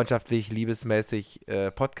 freundschaftlich, liebesmäßig,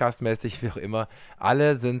 podcastmäßig, wie auch immer,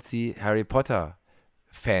 alle sind sie Harry Potter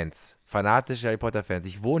Fans, fanatische Harry Potter Fans.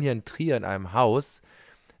 Ich wohne hier in Trier in einem Haus,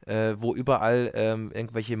 wo überall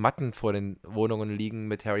irgendwelche Matten vor den Wohnungen liegen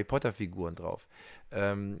mit Harry Potter-Figuren drauf.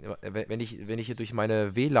 Wenn ich hier durch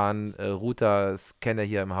meine WLAN-Router scanne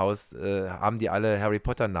hier im Haus, haben die alle Harry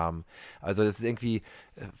Potter-Namen. Also das ist irgendwie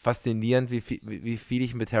faszinierend, wie viel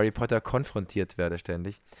ich mit Harry Potter konfrontiert werde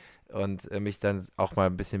ständig und mich dann auch mal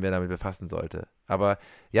ein bisschen mehr damit befassen sollte. Aber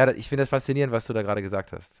ja, ich finde das faszinierend, was du da gerade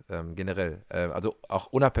gesagt hast, generell. Also auch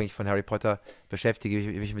unabhängig von Harry Potter beschäftige ich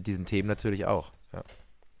mich mit diesen Themen natürlich auch. Ja.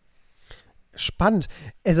 Spannend.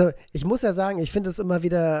 Also ich muss ja sagen, ich finde es immer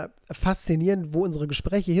wieder faszinierend, wo unsere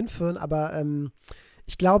Gespräche hinführen, aber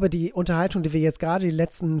ich glaube, die Unterhaltung, die wir jetzt gerade die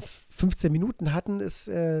letzten 15 Minuten hatten, ist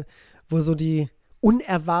wohl so die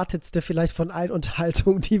unerwartetste vielleicht von allen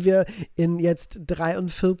Unterhaltungen, die wir in jetzt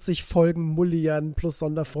 43 Folgen Mulligan plus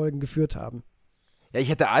Sonderfolgen geführt haben. Ja, ich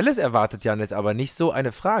hätte alles erwartet, Janis, aber nicht so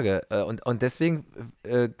eine Frage. Und deswegen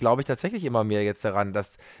glaube ich tatsächlich immer mehr jetzt daran,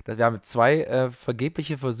 dass wir haben 2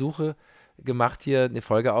 vergebliche Versuche gemacht, hier eine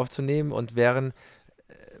Folge aufzunehmen und wären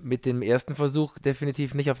mit dem ersten Versuch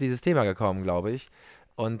definitiv nicht auf dieses Thema gekommen, glaube ich.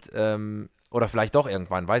 Und, oder vielleicht doch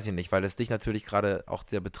irgendwann, weiß ich nicht, weil es dich natürlich gerade auch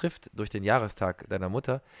sehr betrifft durch den Jahrestag deiner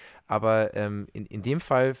Mutter. Aber in dem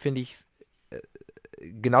Fall finde ich es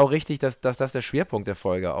genau richtig, dass das der Schwerpunkt der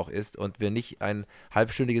Folge auch ist und wir nicht ein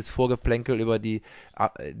halbstündiges Vorgeplänkel über die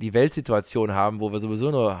Weltsituation haben, wo wir sowieso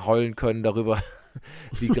nur heulen können darüber,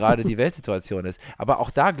 wie gerade die Weltsituation ist. Aber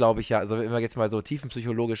auch da glaube ich ja, also wenn wir jetzt mal so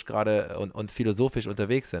tiefenpsychologisch gerade und philosophisch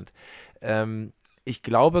unterwegs sind, ich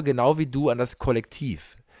glaube genau wie du an das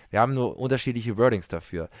Kollektiv. Wir haben nur unterschiedliche Wordings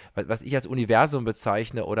dafür. Was ich als Universum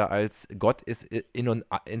bezeichne oder als Gott ist in uns,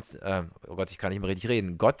 oh Gott, ich kann nicht mehr richtig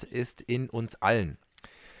reden. Gott ist in uns allen.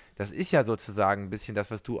 Das ist ja sozusagen ein bisschen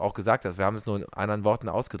das, was du auch gesagt hast. Wir haben es nur in anderen Worten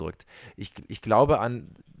ausgedrückt. Ich glaube an,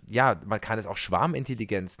 ja, man kann es auch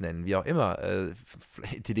Schwarmintelligenz nennen, wie auch immer.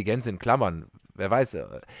 Intelligenz in Klammern, wer weiß.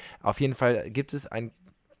 Auf jeden Fall gibt es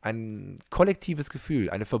ein kollektives Gefühl,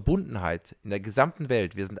 eine Verbundenheit in der gesamten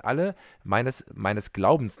Welt. Wir sind alle meines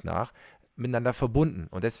Glaubens nach miteinander verbunden.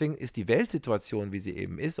 Und deswegen ist die Weltsituation, wie sie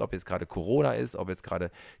eben ist, ob jetzt gerade Corona ist, ob jetzt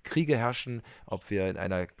gerade Kriege herrschen, ob wir in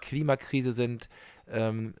einer Klimakrise sind,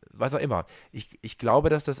 was auch immer. Ich glaube,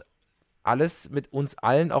 dass das alles mit uns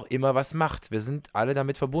allen auch immer was macht. Wir sind alle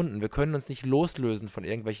damit verbunden. Wir können uns nicht loslösen von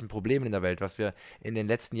irgendwelchen Problemen in der Welt, was wir in den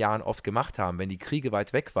letzten Jahren oft gemacht haben. Wenn die Kriege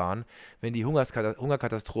weit weg waren, wenn die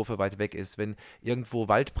Hungerkatastrophe weit weg ist, wenn irgendwo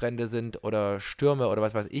Waldbrände sind oder Stürme oder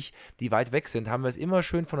was weiß ich, die weit weg sind, haben wir es immer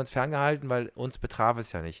schön von uns ferngehalten, weil uns betraf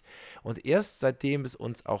es ja nicht. Und erst seitdem es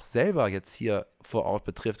uns auch selber jetzt hier vor Ort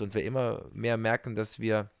betrifft und wir immer mehr merken, dass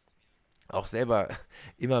wir auch selber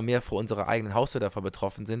immer mehr vor unserer eigenen Haustür davon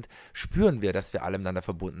betroffen sind, spüren wir, dass wir alle miteinander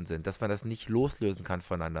verbunden sind, dass man das nicht loslösen kann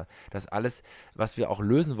voneinander, dass alles, was wir auch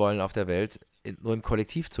lösen wollen auf der Welt, nur im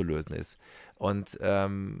Kollektiv zu lösen ist. Und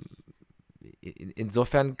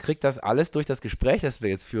insofern kriegt das alles durch das Gespräch, das wir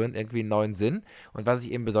jetzt führen, irgendwie einen neuen Sinn. Und was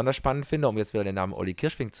ich eben besonders spannend finde, um jetzt wieder den Namen Olli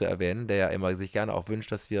Kirschfink zu erwähnen, der ja immer sich gerne auch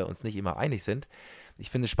wünscht, dass wir uns nicht immer einig sind. Ich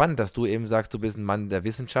finde es spannend, dass du eben sagst, du bist ein Mann der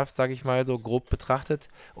Wissenschaft, sage ich mal, so grob betrachtet,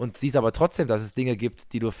 und siehst aber trotzdem, dass es Dinge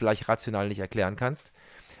gibt, die du vielleicht rational nicht erklären kannst.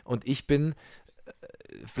 Und ich bin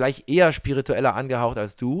vielleicht eher spiritueller angehaucht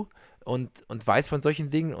als du und weiß von solchen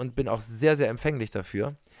Dingen und bin auch sehr, sehr empfänglich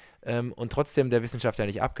dafür. Und trotzdem der Wissenschaft ja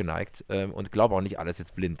nicht abgeneigt und glaube auch nicht alles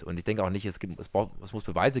jetzt blind. Und ich denke auch nicht, es muss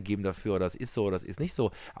Beweise geben dafür, oder es ist so, oder es ist nicht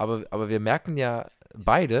so. Aber wir merken ja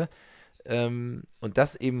beide, und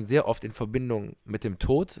das eben sehr oft in Verbindung mit dem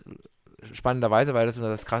Tod, spannenderweise, weil das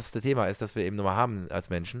das krasseste Thema ist, das wir eben nur mal haben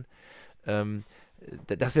als Menschen,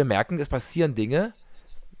 dass wir merken, es passieren Dinge,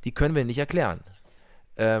 die können wir nicht erklären.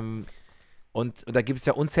 Und da gibt es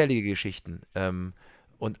ja unzählige Geschichten.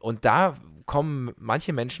 Und da kommen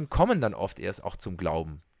manche Menschen kommen dann oft erst auch zum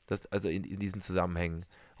Glauben. also in diesen Zusammenhängen.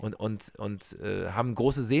 Und haben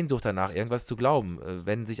große Sehnsucht danach, irgendwas zu glauben,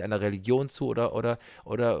 wenden sich einer Religion zu oder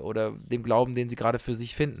dem Glauben, den sie gerade für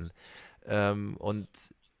sich finden. Und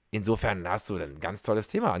insofern hast du ein ganz tolles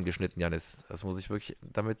Thema angeschnitten, Janis. Das muss ich wirklich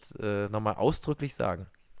damit nochmal ausdrücklich sagen.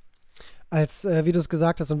 Als, wie du es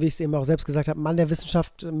gesagt hast und wie ich es eben auch selbst gesagt habe, Mann der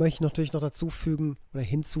Wissenschaft möchte ich natürlich noch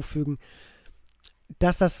hinzufügen,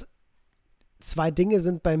 dass das zwei Dinge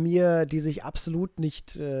sind bei mir, die sich absolut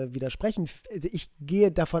nicht widersprechen. Also ich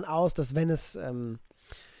gehe davon aus, dass wenn es, nennen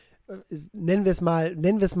wir es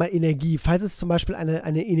mal Energie, falls es zum Beispiel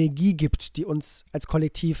eine Energie gibt, die uns als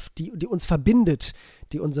Kollektiv, die uns verbindet,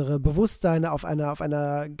 die unsere Bewusstseine auf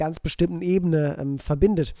einer ganz bestimmten Ebene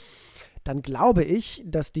verbindet, dann glaube ich,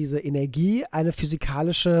 dass diese Energie eine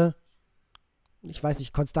physikalische, ich weiß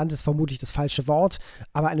nicht, konstant ist vermutlich das falsche Wort,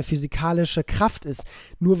 aber eine physikalische Kraft ist.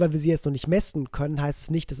 Nur weil wir sie jetzt noch nicht messen können, heißt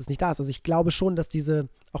es nicht, dass es nicht da ist. Also ich glaube schon, dass diese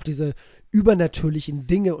übernatürlichen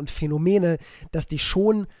Dinge und Phänomene, dass die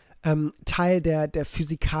schon Teil der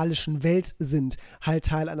physikalischen Welt sind. Halt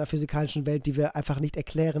Teil einer physikalischen Welt, die wir einfach nicht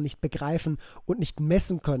erklären, nicht begreifen und nicht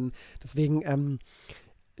messen können. Deswegen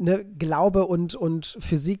Glaube und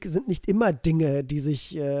Physik sind nicht immer Dinge, die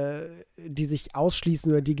sich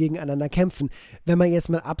ausschließen oder die gegeneinander kämpfen. Wenn man jetzt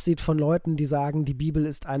mal absieht von Leuten, die sagen, die Bibel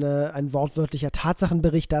ist ein wortwörtlicher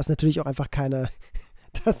Tatsachenbericht, da ist natürlich auch einfach da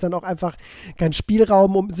ist dann auch einfach kein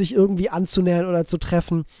Spielraum, um sich irgendwie anzunähern oder zu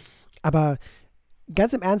treffen. Aber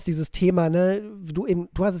ganz im Ernst, dieses Thema, ne,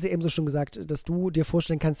 du hast es ja eben so schon gesagt, dass du dir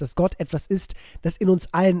vorstellen kannst, dass Gott etwas ist, das in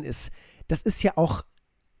uns allen ist. Das ist ja auch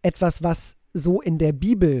etwas, was so in der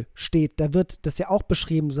Bibel steht, da wird das ja auch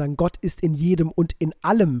beschrieben, sagen, Gott ist in jedem und in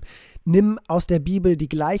allem. Nimm aus der Bibel die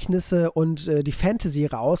Gleichnisse und die Fantasy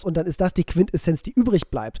raus und dann ist das die Quintessenz, die übrig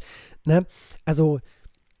bleibt. Ne? Also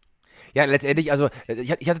ja, letztendlich, also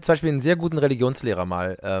ich hatte zum Beispiel einen sehr guten Religionslehrer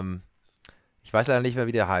mal, ich weiß leider nicht mehr,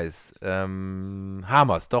 wie der heißt.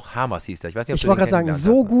 Hamers hieß der. Ich weiß nicht, ob ich du wollte den gerade sagen,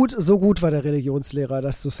 kennengelernt so gut war der Religionslehrer,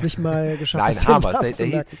 dass du es nicht mal geschafft hast. hast. Nein,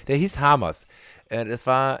 Hamers, der hieß Hamers. Den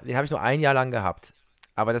habe ich nur ein Jahr lang gehabt.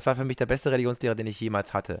 Aber das war für mich der beste Religionslehrer, den ich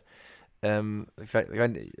jemals hatte. Den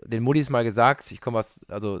Muddis mal gesagt,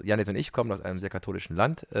 also Janis und ich kommen aus einem sehr katholischen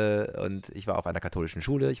Land und ich war auf einer katholischen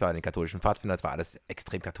Schule, ich war in den katholischen Pfadfindern, es war alles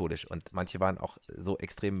extrem katholisch und manche waren auch so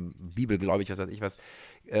extrem bibelgläubig, was weiß ich was.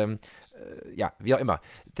 Ja, wie auch immer.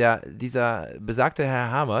 Dieser besagte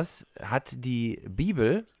Herr Hamers hat die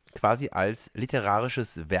Bibel quasi als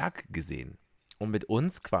literarisches Werk gesehen und mit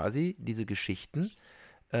uns quasi diese Geschichten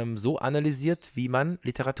so analysiert, wie man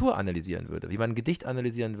Literatur analysieren würde, wie man ein Gedicht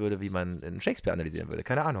analysieren würde, wie man einen Shakespeare analysieren würde,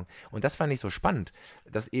 keine Ahnung. Und das fand ich so spannend,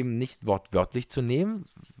 das eben nicht wortwörtlich zu nehmen,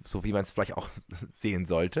 so wie man es vielleicht auch sehen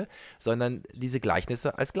sollte, sondern diese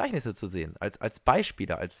Gleichnisse als Gleichnisse zu sehen, als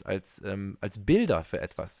Beispiele, als Bilder für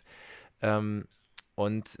etwas.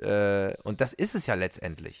 Und das ist es ja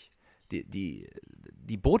letztendlich.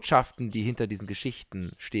 Die Botschaften, die hinter diesen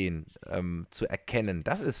Geschichten stehen, zu erkennen,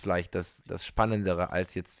 das ist vielleicht das Spannendere,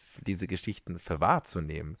 als jetzt diese Geschichten für wahr zu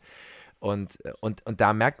nehmen. Und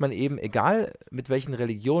da merkt man eben, egal mit welchen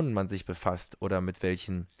Religionen man sich befasst oder mit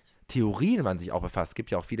welchen Theorien man sich auch befasst. Es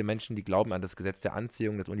gibt ja auch viele Menschen, die glauben an das Gesetz der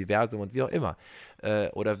Anziehung, das Universum und wie auch immer.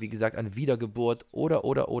 Oder wie gesagt an Wiedergeburt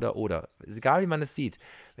oder. Ist egal, wie man es sieht.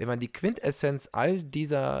 Wenn man die Quintessenz all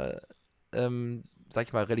dieser sag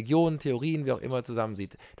ich mal, Religionen, Theorien, wie auch immer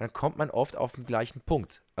zusammensieht, dann kommt man oft auf den gleichen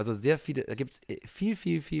Punkt. Also da gibt es viel,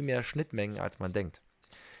 viel, viel mehr Schnittmengen, als man denkt.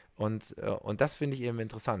 Und das finde ich eben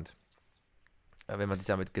interessant, wenn man sich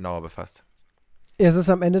damit genauer befasst. Es ist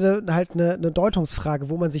am Ende halt eine Deutungsfrage,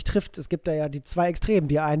 wo man sich trifft. Es gibt da ja die zwei Extremen.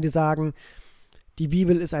 Die einen, die sagen, die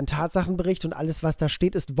Bibel ist ein Tatsachenbericht und alles, was da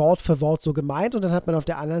steht, ist Wort für Wort so gemeint. Und dann hat man auf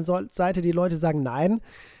der anderen Seite die Leute, die sagen, nein,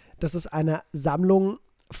 das ist eine Sammlung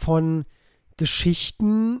von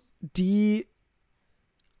Geschichten, die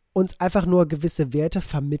uns einfach nur gewisse Werte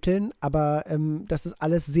vermitteln, aber das ist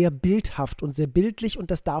alles sehr bildhaft und sehr bildlich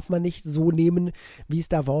und das darf man nicht so nehmen, wie es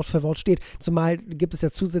da Wort für Wort steht. Zumal gibt es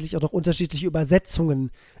ja zusätzlich auch noch unterschiedliche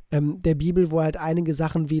Übersetzungen der Bibel, wo halt einige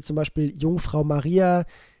Sachen wie zum Beispiel Jungfrau Maria,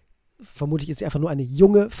 vermutlich ist sie einfach nur eine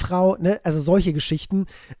junge Frau, ne? Also solche Geschichten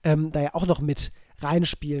da ja auch noch mit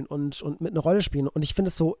reinspielen und mit einer Rolle spielen. Und ich finde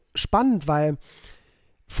es so spannend, weil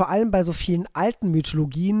vor allem bei so vielen alten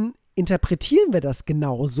Mythologien interpretieren wir das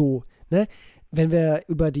genau so. Ne? Wenn wir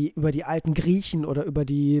über die alten Griechen oder über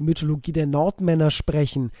die Mythologie der Nordmänner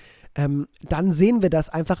sprechen, dann sehen wir das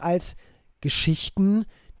einfach als Geschichten,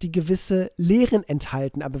 die gewisse Lehren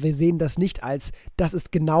enthalten. Aber wir sehen das nicht als, das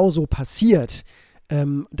ist genau so passiert.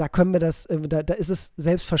 Da können wir da ist es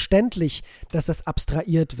selbstverständlich, dass das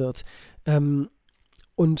abstrahiert wird.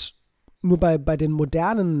 Und nur bei den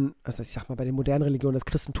modernen, also ich sag mal, bei den modernen Religionen, das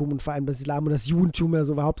Christentum und vor allem das Islam und das Judentum,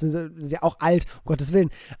 also überhaupt sind sie ja auch alt, um Gottes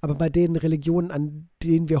Willen, aber bei den Religionen, an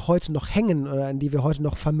denen wir heute noch hängen oder an die wir heute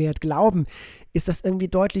noch vermehrt glauben, ist das irgendwie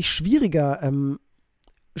deutlich schwieriger,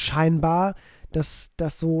 scheinbar, das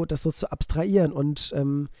so zu abstrahieren und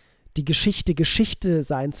die Geschichte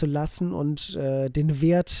sein zu lassen und den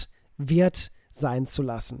Wert sein zu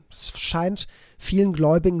lassen. Es scheint vielen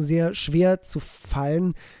Gläubigen sehr schwer zu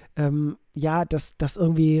fallen, das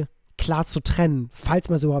irgendwie klar zu trennen, falls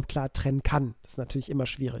man es überhaupt klar trennen kann. Das ist natürlich immer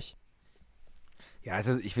schwierig. Ja, ich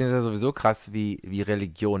finde es ja sowieso krass, wie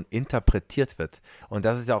Religion interpretiert wird. Und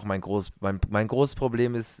das ist ja auch mein großes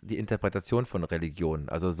Problem ist die Interpretation von Religion.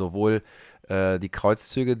 Also sowohl die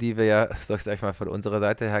Kreuzzüge, die wir ja, sag ich mal, von unserer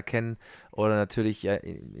Seite her kennen, oder natürlich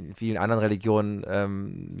in vielen anderen Religionen,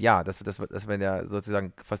 dass man ja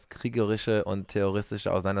sozusagen fast kriegerische und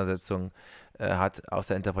terroristische Auseinandersetzungen hat aus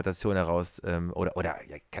der Interpretation heraus, oder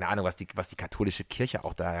ja, keine Ahnung, was die katholische Kirche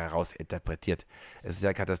auch da heraus interpretiert. Es ist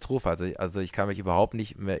ja Katastrophe. Also ich kann mich überhaupt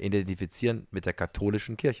nicht mehr identifizieren mit der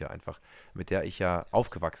katholischen Kirche einfach, mit der ich ja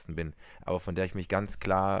aufgewachsen bin, aber von der ich mich ganz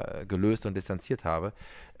klar gelöst und distanziert habe.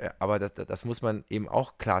 Aber das muss man eben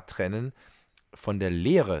auch klar trennen von der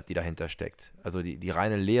Lehre, die dahinter steckt. Also die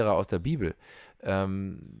reine Lehre aus der Bibel.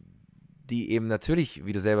 Die eben natürlich,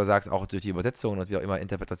 wie du selber sagst, auch durch die Übersetzungen und wie auch immer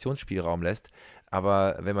Interpretationsspielraum lässt.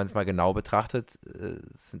 Aber wenn man es mal genau betrachtet,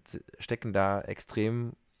 stecken da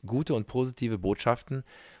extrem gute und positive Botschaften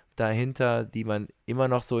dahinter, die man immer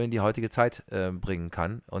noch so in die heutige Zeit bringen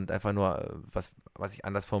kann und einfach nur was ich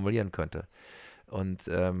anders formulieren könnte. Und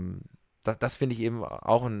das finde ich eben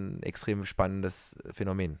auch ein extrem spannendes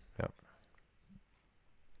Phänomen. Ja.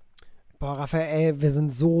 Boah, Raphael, ey, wir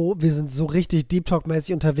sind so richtig Deep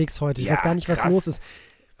Talk-mäßig unterwegs heute. Ich weiß gar nicht, was los ist.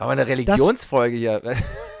 Aber eine Religionsfolge hier.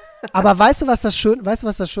 Aber weißt du, was das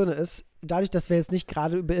Schöne ist? Dadurch, dass wir jetzt nicht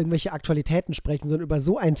gerade über irgendwelche Aktualitäten sprechen, sondern über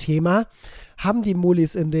so ein Thema, haben die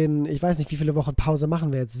Mullis in den, ich weiß nicht, wie viele Wochen Pause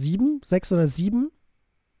machen wir jetzt? 6 oder 7?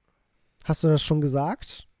 Hast du das schon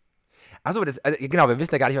gesagt? Achso, genau, wir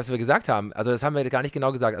wissen ja gar nicht, was wir gesagt haben. Also das haben wir gar nicht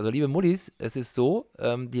genau gesagt. Also liebe Mullis, es ist so,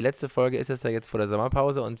 die letzte Folge ist jetzt vor der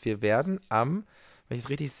Sommerpause und wir werden wenn ich es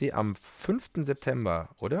richtig sehe, am 5. September,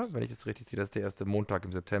 oder? Wenn ich das richtig sehe, das ist der erste Montag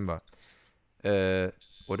im September.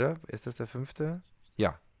 Oder? Ist das der 5.?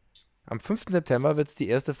 Ja. Am 5. September wird es die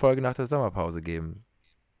erste Folge nach der Sommerpause geben.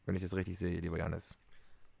 Wenn ich das richtig sehe, lieber Janis.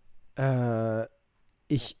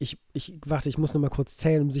 Warte, ich muss noch mal kurz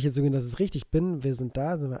zählen, um sicher zu gehen, dass ich richtig bin. Wir sind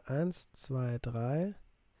da, sind wir 1, 2, 3,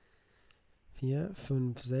 4,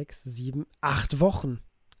 5, 6, 7, 8 Wochen.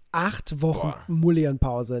 8 Wochen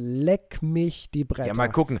Mulligan-Pause. Leck mich die Bretter. Ja, mal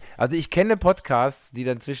gucken. Also ich kenne Podcasts, die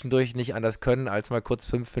dann zwischendurch nicht anders können, als mal kurz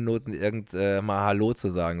 5 Minuten mal Hallo zu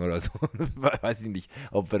sagen oder so. Weiß ich nicht,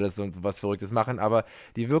 ob wir das so was Verrücktes machen, aber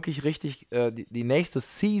die wirklich richtig, die nächste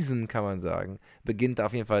Season, kann man sagen, beginnt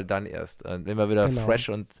auf jeden Fall dann erst, wenn wir wieder fresh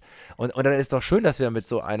und dann ist doch schön, dass wir mit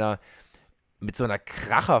so einer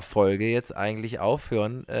Kracherfolge jetzt eigentlich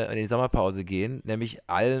aufhören, in die Sommerpause gehen, nämlich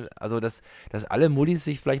dass alle Mullis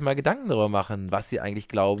sich vielleicht mal Gedanken darüber machen, was sie eigentlich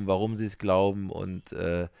glauben, warum sie es glauben und ich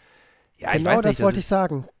weiß nicht. Das wollte ich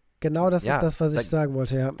sagen. Genau das ist das, was ich sagen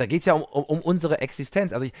wollte, ja. Da geht es ja um unsere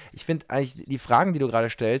Existenz. Also ich finde eigentlich, die Fragen, die du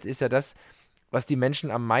gerade stellst, ist ja das, was die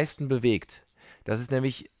Menschen am meisten bewegt. Das ist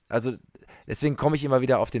nämlich, also deswegen komme ich immer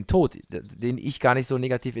wieder auf den Tod, den ich gar nicht so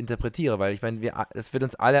negativ interpretiere, weil ich meine, es wird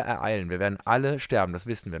uns alle ereilen. Wir werden alle sterben, das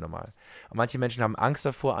wissen wir normal. Und manche Menschen haben Angst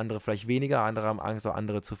davor, andere vielleicht weniger, andere haben Angst, auch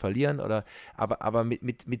andere zu verlieren. Aber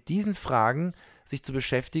mit diesen Fragen sich zu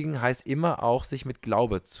beschäftigen, heißt immer auch, sich mit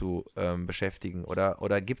Glaube zu beschäftigen.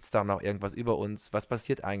 Oder gibt es da noch irgendwas über uns? Was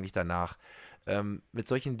passiert eigentlich danach? Mit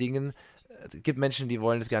solchen Dingen. Es gibt Menschen, die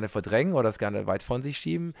wollen das gerne verdrängen oder das gerne weit von sich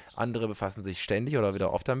schieben. Andere befassen sich ständig oder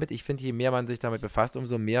wieder oft damit. Ich finde, je mehr man sich damit befasst,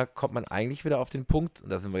 umso mehr kommt man eigentlich wieder auf den Punkt, und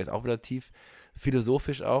da sind wir jetzt auch wieder tief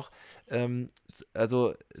philosophisch auch,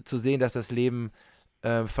 also zu sehen, dass das Leben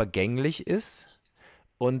vergänglich ist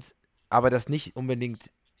aber das nicht unbedingt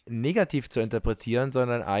negativ zu interpretieren,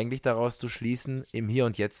 sondern eigentlich daraus zu schließen, im Hier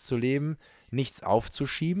und Jetzt zu leben, nichts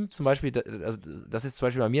aufzuschieben. Zum Beispiel, das ist zum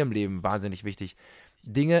Beispiel bei mir im Leben wahnsinnig wichtig,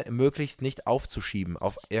 Dinge möglichst nicht aufzuschieben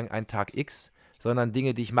auf irgendeinen Tag X, sondern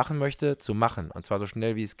Dinge, die ich machen möchte, zu machen. Und zwar so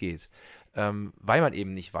schnell, wie es geht. Weil man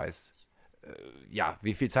eben nicht weiß,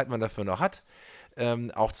 wie viel Zeit man dafür noch hat.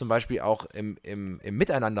 Auch zum Beispiel auch im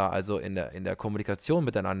Miteinander, also in der Kommunikation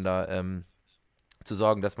miteinander, zu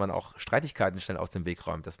sorgen, dass man auch Streitigkeiten schnell aus dem Weg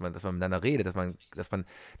räumt, dass man miteinander redet, dass man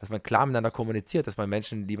klar miteinander kommuniziert, dass man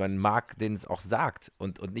Menschen, die man mag, denen es auch sagt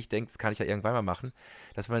und nicht denkt, das kann ich ja irgendwann mal machen,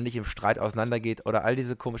 dass man nicht im Streit auseinandergeht oder all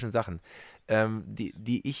diese komischen Sachen,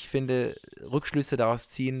 die ich finde, Rückschlüsse daraus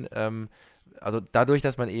ziehen, also dadurch,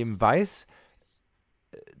 dass man eben weiß,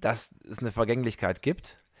 dass es eine Vergänglichkeit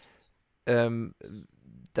gibt, ähm,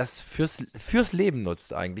 das fürs Leben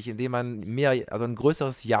nutzt eigentlich, indem man also ein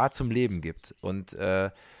größeres Ja zum Leben gibt und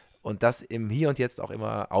das im Hier und Jetzt auch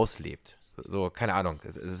immer auslebt. So, keine Ahnung,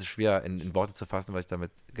 es ist schwer in Worte zu fassen, was ich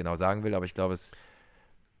damit genau sagen will, aber ich glaube, es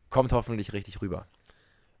kommt hoffentlich richtig rüber.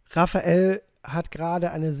 Raphael hat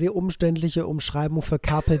gerade eine sehr umständliche Umschreibung für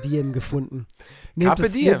Carpe Diem gefunden. Carpe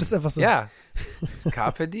Diem. Nehmt es einfach so. Ja,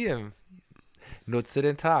 Carpe Diem. Nutze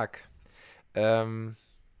den Tag. Und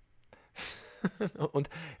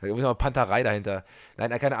da ist noch Panterei dahinter.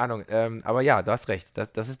 Nein, keine Ahnung. Aber ja, du hast recht.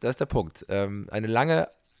 Das ist der Punkt. Eine lange,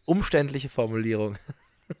 umständliche Formulierung,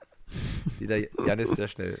 die der Janis sehr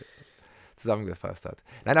schnell zusammengefasst hat.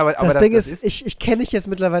 Nein, aber das Ding ist, ich kenne dich jetzt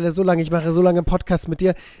mittlerweile so lange, ich mache so lange einen Podcast mit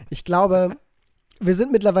dir. Ich glaube, wir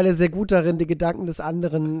sind mittlerweile sehr gut darin, die Gedanken des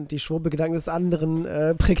anderen, die Schwurbelgedanken des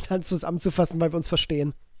anderen prägnant zusammenzufassen, weil wir uns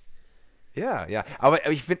verstehen. Ja. Aber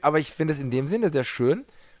ich finde es in dem Sinne sehr schön,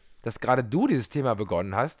 dass gerade du dieses Thema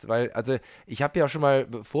begonnen hast, weil, also ich habe ja schon mal,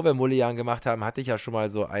 bevor wir Mullijan gemacht haben, hatte ich ja schon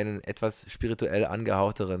mal so einen etwas spirituell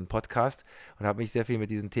angehauchteren Podcast und habe mich sehr viel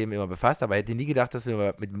mit diesen Themen immer befasst, aber hätte nie gedacht, dass wir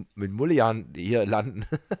mal mit Mullijan hier landen.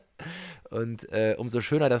 Und umso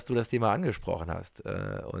schöner, dass du das Thema angesprochen hast.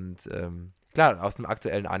 Klar, aus einem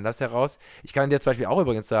aktuellen Anlass heraus. Ich kann dir zum Beispiel auch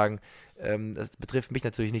übrigens sagen, das betrifft mich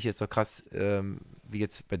natürlich nicht jetzt so krass wie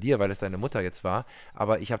jetzt bei dir, weil es deine Mutter jetzt war,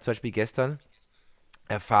 aber ich habe zum Beispiel gestern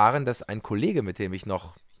erfahren, dass ein Kollege, mit dem ich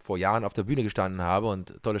noch vor Jahren auf der Bühne gestanden habe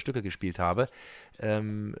und tolle Stücke gespielt habe,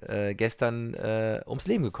 gestern ums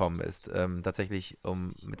Leben gekommen ist. Tatsächlich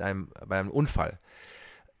bei einem Unfall.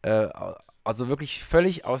 Also wirklich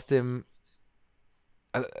völlig aus dem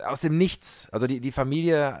Nichts. Also die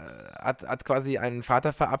Familie hat quasi einen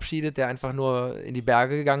Vater verabschiedet, der einfach nur in die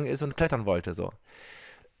Berge gegangen ist und klettern wollte, so.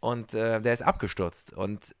 Und der ist abgestürzt.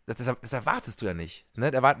 Und das erwartest du ja nicht. Ne?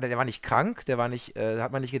 Der war nicht krank, da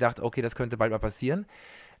hat man nicht gedacht, okay, das könnte bald mal passieren.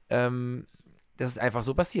 Das ist einfach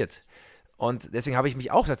so passiert. Und deswegen habe ich mich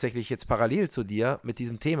auch tatsächlich jetzt parallel zu dir mit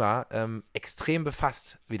diesem Thema extrem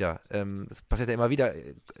befasst wieder. Das passiert ja immer wieder.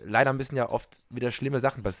 Leider müssen ja oft wieder schlimme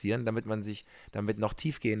Sachen passieren, damit man sich damit noch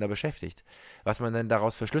tiefgehender beschäftigt. Was man denn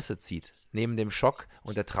daraus für Schlüsse zieht. Neben dem Schock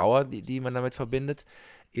und der Trauer, die man damit verbindet,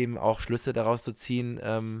 eben auch Schlüsse daraus zu ziehen,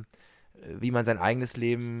 wie man sein eigenes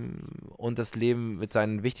Leben und das Leben mit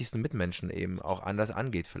seinen wichtigsten Mitmenschen eben auch anders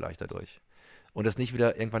angeht vielleicht dadurch. Und das nicht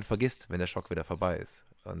wieder irgendwann vergisst, wenn der Schock wieder vorbei ist.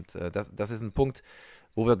 Und das ist ein Punkt,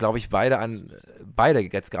 wo wir, glaube ich, beide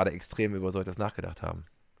jetzt gerade extrem über so etwas nachgedacht haben.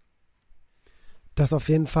 Das auf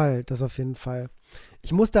jeden Fall.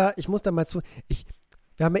 Ich muss da mal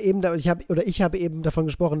wir haben ja eben, ich habe eben davon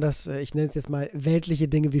gesprochen, dass, ich nenne es jetzt mal, weltliche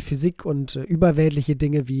Dinge wie Physik und überweltliche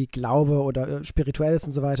Dinge wie Glaube oder Spirituelles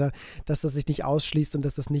und so weiter, dass das sich nicht ausschließt und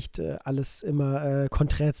dass das nicht alles immer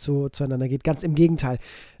konträr zueinander geht. Ganz im Gegenteil.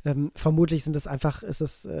 Vermutlich sind das einfach,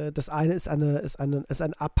 das eine ist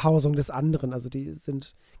eine Abhausung des anderen. Also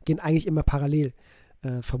gehen eigentlich immer parallel.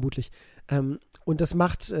 Vermutlich. Und das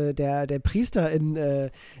macht der Priester in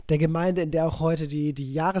der Gemeinde, in der auch heute die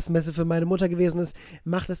Jahresmesse für meine Mutter gewesen ist,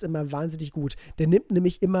 macht das immer wahnsinnig gut. Der nimmt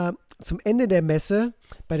nämlich immer zum Ende der Messe,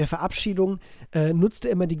 bei der Verabschiedung, nutzt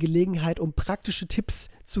er immer die Gelegenheit, um praktische Tipps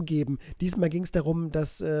zu geben. Diesmal ging es darum,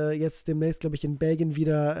 dass jetzt demnächst, glaube ich, in Belgien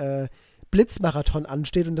wieder Blitzmarathon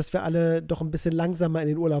ansteht und dass wir alle doch ein bisschen langsamer in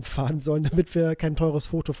den Urlaub fahren sollen, damit wir kein teures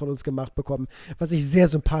Foto von uns gemacht bekommen, was ich sehr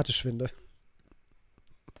sympathisch finde.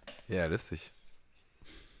 Ja, lustig.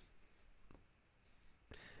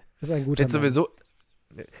 Das ist ein guter Mann.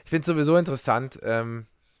 Ich finde es sowieso interessant,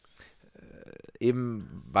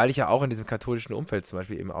 eben, weil ich ja auch in diesem katholischen Umfeld zum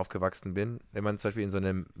Beispiel eben aufgewachsen bin, wenn man zum Beispiel in so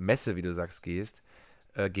eine Messe, wie du sagst, geht.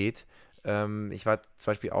 Ich war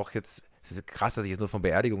zum Beispiel auch jetzt, es ist krass, dass ich jetzt nur von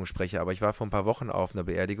Beerdigungen spreche, aber ich war vor ein paar Wochen auf einer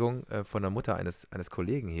Beerdigung von der Mutter eines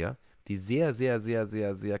Kollegen hier, die sehr, sehr, sehr,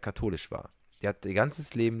 sehr, sehr katholisch war. Die hat ihr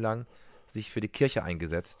ganzes Leben lang sich für die Kirche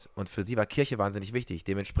eingesetzt und für sie war Kirche wahnsinnig wichtig.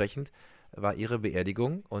 Dementsprechend war ihre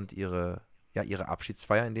Beerdigung und ihre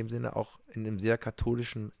Abschiedsfeier in dem Sinne auch in einem sehr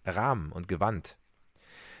katholischen Rahmen und Gewand.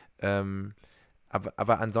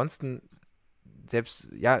 Aber ansonsten, selbst,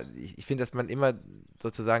 ja, ich finde, dass man immer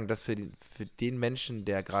sozusagen, dass für den Menschen,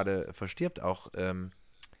 der gerade verstirbt, auch,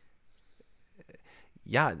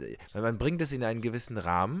 ja, man bringt es in einen gewissen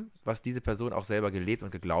Rahmen, was diese Person auch selber gelebt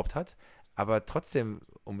und geglaubt hat, aber trotzdem,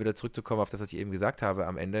 um wieder zurückzukommen auf das, was ich eben gesagt habe,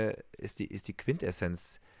 am Ende ist die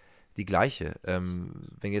Quintessenz die gleiche.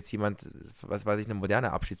 Wenn jetzt jemand, was weiß ich, eine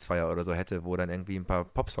moderne Abschiedsfeier oder so hätte, wo dann irgendwie ein paar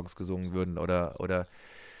Popsongs gesungen würden oder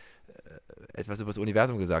etwas über das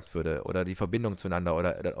Universum gesagt würde oder die Verbindung zueinander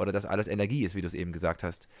oder dass alles Energie ist, wie du es eben gesagt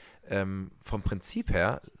hast. Vom Prinzip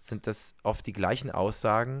her sind das oft die gleichen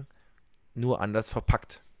Aussagen, nur anders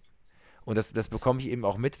verpackt. Und das bekomme ich eben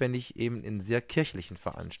auch mit, wenn ich eben in sehr kirchlichen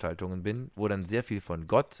Veranstaltungen bin, wo dann sehr viel von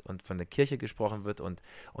Gott und von der Kirche gesprochen wird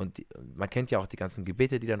man kennt ja auch die ganzen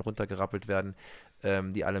Gebete, die dann runtergerappelt werden,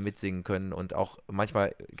 die alle mitsingen können und auch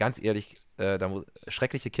manchmal, ganz ehrlich,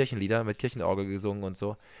 schreckliche Kirchenlieder mit Kirchenorgel gesungen und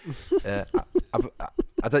so. aber,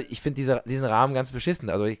 also ich finde diesen Rahmen ganz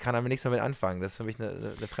beschissen, also ich kann damit nichts mehr mit anfangen, das ist für mich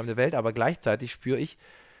eine fremde Welt, aber gleichzeitig spüre ich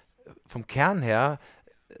vom Kern her,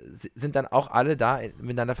 sind dann auch alle da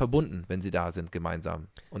miteinander verbunden, wenn sie da sind, gemeinsam.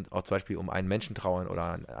 Und auch zum Beispiel um einen Menschen trauern oder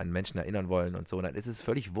an einen Menschen erinnern wollen und so. Und dann ist es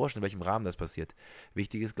völlig wurscht, in welchem Rahmen das passiert.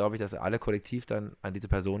 Wichtig ist, glaube ich, dass alle kollektiv dann an diese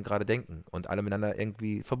Person gerade denken und alle miteinander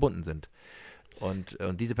irgendwie verbunden sind. Und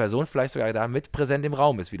diese Person vielleicht sogar da mit präsent im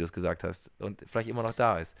Raum ist, wie du es gesagt hast. Und vielleicht immer noch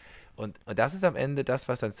da ist. Und das ist am Ende das,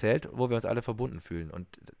 was dann zählt, wo wir uns alle verbunden fühlen. Und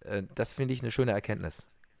das finde ich eine schöne Erkenntnis.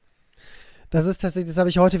 Das ist tatsächlich, das habe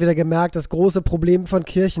ich heute wieder gemerkt, das große Problem von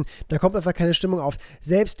Kirchen. Da kommt einfach keine Stimmung auf.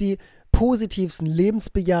 Selbst die positivsten,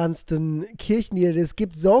 lebensbejahendsten Kirchenlieder, die es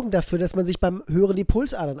gibt, sorgen dafür, dass man sich beim Hören die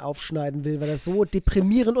Pulsadern aufschneiden will, weil das so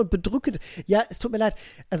deprimierend und bedrückend. Ja, es tut mir leid.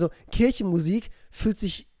 Also Kirchenmusik fühlt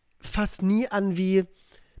sich fast nie an wie,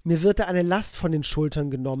 mir wird da eine Last von den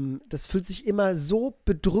Schultern genommen. Das fühlt sich immer so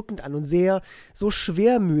bedrückend an und sehr, so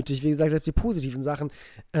schwermütig, wie gesagt, selbst die positiven Sachen.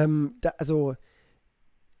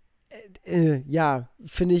 Ja,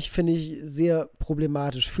 finde ich sehr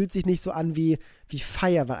problematisch. Fühlt sich nicht so an wie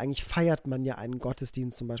Feier, weil eigentlich feiert man ja einen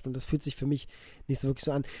Gottesdienst zum Beispiel und das fühlt sich für mich nicht so wirklich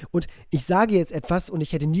so an. Und ich sage jetzt etwas und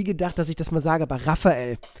ich hätte nie gedacht, dass ich das mal sage, aber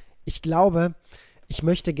Raphael, ich glaube, ich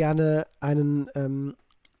möchte gerne einen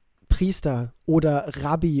Priester oder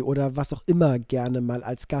Rabbi oder was auch immer gerne mal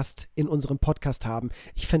als Gast in unserem Podcast haben.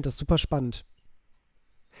 Ich fände das super spannend.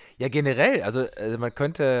 Ja, generell, also man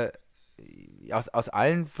könnte aus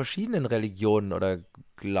allen verschiedenen Religionen oder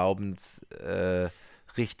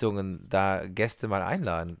Glaubensrichtungen da Gäste mal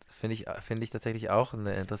einladen. Finde ich tatsächlich auch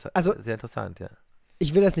sehr interessant, ja.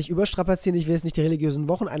 Ich will das nicht überstrapazieren, ich will jetzt nicht die religiösen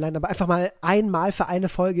Wochen einleiten, aber einfach mal einmal für eine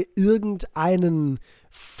Folge irgendeinen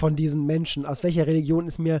von diesen Menschen, aus welcher Religion,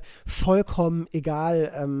 ist mir vollkommen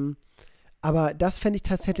egal. Aber das fände ich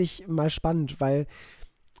tatsächlich mal spannend, weil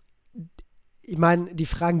ich meine, die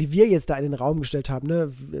Fragen, die wir jetzt da in den Raum gestellt haben,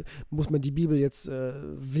 ne, muss man die Bibel jetzt,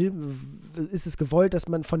 ist es gewollt, dass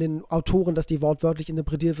man von den Autoren, dass die wortwörtlich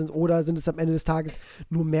interpretiert wird, oder sind es am Ende des Tages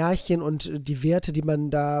nur Märchen und die Werte, die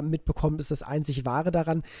man da mitbekommt, ist das einzig Wahre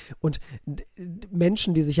daran? Und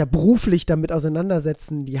Menschen, die sich ja beruflich damit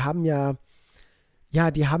auseinandersetzen, die haben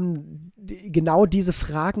genau diese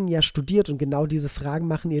Fragen ja studiert und genau diese Fragen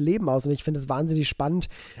machen ihr Leben aus. Und ich finde es wahnsinnig spannend,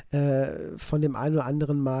 von dem einen oder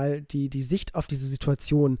anderen mal die Sicht auf diese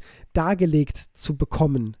Situation dargelegt zu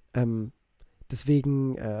bekommen.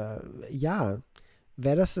 Deswegen, wäre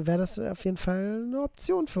das auf jeden Fall eine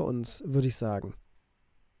Option für uns, würde ich sagen.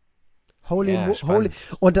 Holy.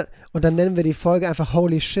 Und dann nennen wir die Folge einfach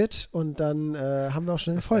Holy Shit und dann haben wir auch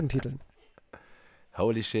schon den Folgentitel.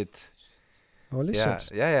 Holy Shit. Holy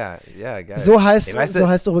shit. Ja, geil. So heißt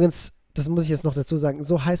übrigens, das muss ich jetzt noch dazu sagen,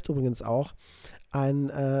 so heißt übrigens auch ein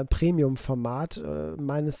Premium-Format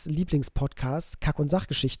meines Lieblingspodcasts, Kack- und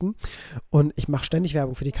Sachgeschichten. Und ich mache ständig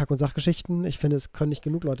Werbung für die Kack- und Sachgeschichten. Ich finde, es können nicht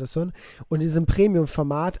genug Leute das hören. Und in diesem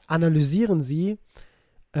Premium-Format analysieren sie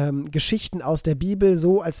Geschichten aus der Bibel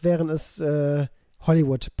so, als wären es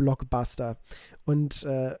Hollywood-Blockbuster. Und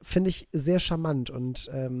finde ich sehr charmant und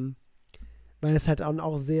weil es halt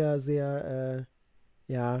auch sehr, sehr,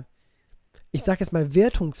 ich sag jetzt mal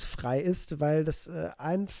wertungsfrei ist, weil das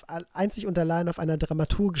einzig und allein auf einer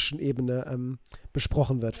dramaturgischen Ebene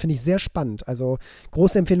besprochen wird. Finde ich sehr spannend. Also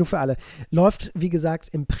große Empfehlung für alle. Läuft, wie gesagt,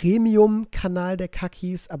 im Premium-Kanal der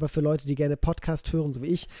Kackis, aber für Leute, die gerne Podcast hören, so wie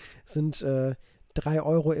ich, sind 3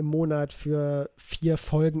 Euro im Monat für 4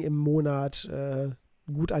 Folgen im Monat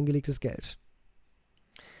gut angelegtes Geld.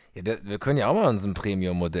 Ja, wir können ja auch mal uns ein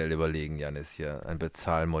Premium-Modell überlegen, Janis, hier, ein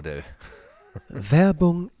Bezahlmodell.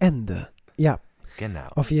 Werbung Ende. Ja, genau.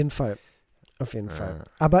 Auf jeden Fall.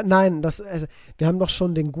 Aber nein, wir haben doch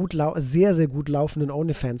schon den sehr, sehr gut laufenden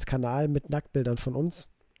OnlyFans-Kanal mit Nacktbildern von uns.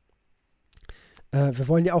 Wir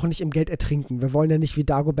wollen ja auch nicht im Geld ertrinken. Wir wollen ja nicht wie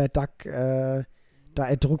Dagobert Duck da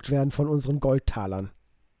erdrückt werden von unseren Goldtalern.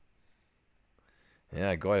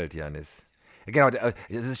 Ja, Gold, Janis. Genau, das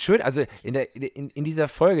ist schön, also in dieser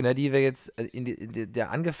Folge, ne, die wir jetzt,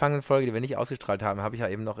 der angefangenen Folge, die wir nicht ausgestrahlt haben, habe ich ja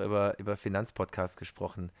eben noch über Finanzpodcasts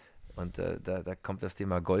gesprochen und da kommt das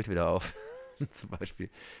Thema Gold wieder auf, zum Beispiel.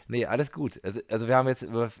 Nee, alles gut. Also wir haben jetzt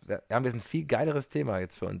ein viel geileres Thema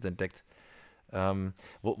jetzt für uns entdeckt,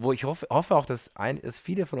 wo ich hoffe auch, dass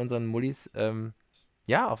viele von unseren Mullis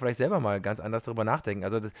ja, auch vielleicht selber mal ganz anders darüber nachdenken.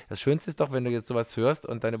 Also das Schönste ist doch, wenn du jetzt sowas hörst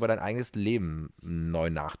und dann über dein eigenes Leben neu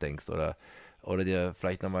nachdenkst oder dir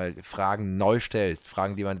vielleicht nochmal Fragen neu stellst.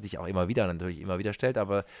 Fragen, die man sich auch natürlich immer wieder stellt,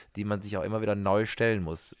 aber die man sich auch immer wieder neu stellen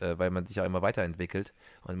muss, weil man sich auch immer weiterentwickelt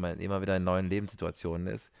und man immer wieder in neuen Lebenssituationen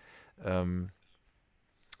ist.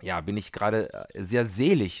 Ja, bin ich gerade sehr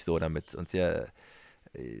selig so damit und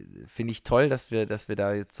finde ich toll, dass wir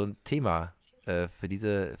da jetzt so ein Thema für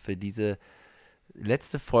diese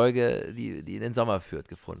letzte Folge, die in den Sommer führt,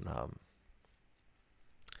 gefunden haben.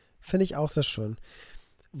 Finde ich auch sehr schön.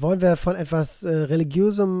 Wollen wir von etwas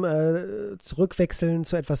Religiösem zurückwechseln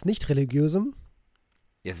zu etwas Nicht-Religiösem?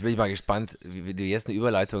 Jetzt bin ich mal gespannt, wie du jetzt eine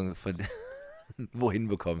Überleitung von wohin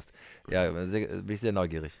bekommst. Ja, bin ich sehr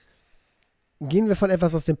neugierig. Gehen wir von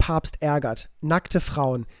etwas, was den Papst ärgert. Nackte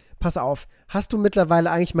Frauen. Pass auf, hast du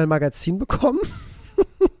mittlerweile eigentlich mein Magazin bekommen?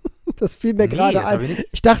 Das fiel mir gerade ein.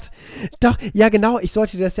 Ich dachte, doch, ja genau, ich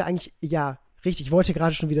sollte dir das ja eigentlich, ja, richtig, ich wollte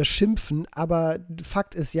gerade schon wieder schimpfen, aber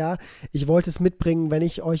Fakt ist ja, ich wollte es mitbringen, wenn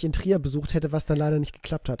ich euch in Trier besucht hätte, was dann leider nicht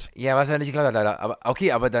geklappt hat. Ja, was ja nicht geklappt hat, leider. Aber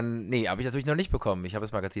okay, aber dann, nee, habe ich natürlich noch nicht bekommen. Ich habe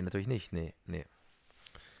das Magazin natürlich nicht, nee.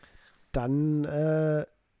 Dann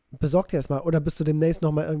besorg dir das mal. Oder bist du demnächst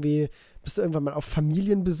nochmal bist du irgendwann mal auf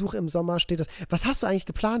Familienbesuch im Sommer? Steht das? Was hast du eigentlich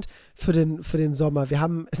geplant für den Sommer?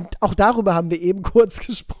 Auch darüber haben wir eben kurz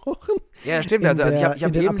gesprochen. Ja, stimmt. Also ich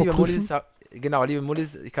habe eben, liebe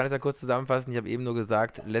Mullis, ich kann es ja kurz zusammenfassen, ich habe eben nur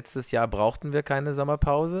gesagt, letztes Jahr brauchten wir keine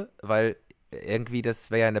Sommerpause, weil irgendwie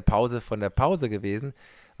das wäre ja eine Pause von der Pause gewesen,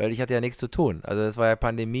 weil ich hatte ja nichts zu tun. Also es war ja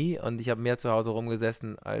Pandemie und ich habe mehr zu Hause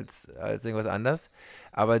rumgesessen als irgendwas anderes.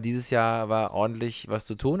 Aber dieses Jahr war ordentlich was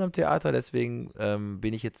zu tun am Theater, deswegen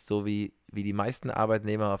bin ich jetzt so wie die meisten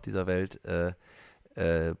Arbeitnehmer auf dieser Welt,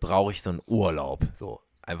 brauche ich so einen Urlaub, so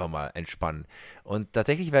einfach mal entspannen. Und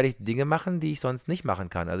tatsächlich werde ich Dinge machen, die ich sonst nicht machen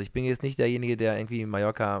kann. Also ich bin jetzt nicht derjenige, der irgendwie in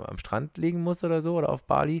Mallorca am Strand liegen muss oder so oder auf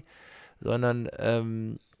Bali,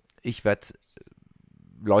 sondern ich werde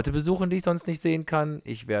Leute besuchen, die ich sonst nicht sehen kann.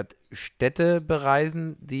 Ich werde Städte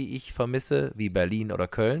bereisen, die ich vermisse, wie Berlin oder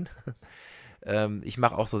Köln. Ich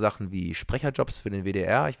mache auch so Sachen wie Sprecherjobs für den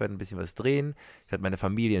WDR. Ich werde ein bisschen was drehen. Ich werde meine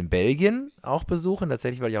Familie in Belgien auch besuchen.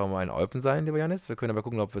 Tatsächlich werde ich auch mal in Eupen sein, lieber Janis. Wir können aber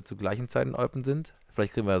gucken, ob wir zur gleichen Zeit in Eupen sind.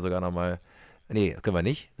 Vielleicht kriegen wir ja sogar nochmal, nee, können wir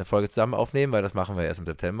nicht, eine Folge zusammen aufnehmen, weil das machen wir erst im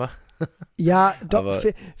September. Ja, doch,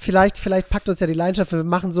 vielleicht packt uns ja die Leidenschaft, wir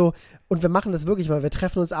machen das wirklich mal. Wir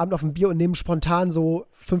treffen uns abends auf ein Bier und nehmen spontan so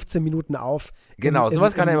 15 Minuten auf. Genau,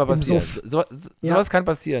 sowas kann ja immer passieren. Sowas kann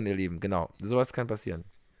passieren, ihr Lieben, genau. Sowas kann passieren.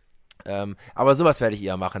 Aber sowas werde ich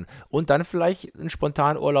eher machen. Und dann vielleicht einen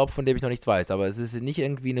spontanen Urlaub, von dem ich noch nichts weiß. Aber es ist nicht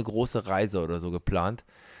irgendwie eine große Reise oder so geplant,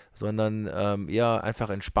 sondern eher einfach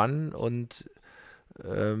entspannen und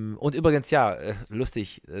übrigens, ja,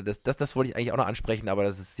 lustig, das wollte ich eigentlich auch noch ansprechen, aber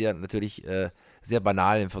das ist natürlich sehr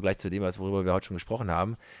banal im Vergleich zu dem, worüber wir heute schon gesprochen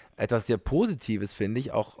haben. Etwas sehr Positives finde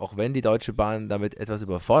ich, auch wenn die Deutsche Bahn damit etwas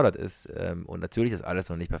überfordert ist und natürlich das alles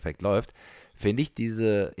noch nicht perfekt läuft, finde ich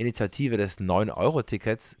diese Initiative des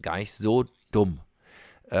 9-Euro-Tickets gar nicht so dumm.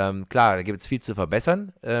 Klar, da gibt es viel zu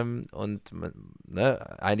verbessern und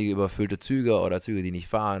einige überfüllte Züge oder Züge, die nicht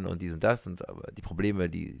fahren und dies und das und die Probleme,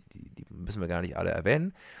 die müssen wir gar nicht alle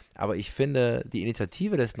erwähnen. Aber ich finde, die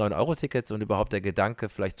Initiative des 9-Euro-Tickets und überhaupt der Gedanke,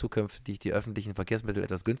 vielleicht zukünftig die öffentlichen Verkehrsmittel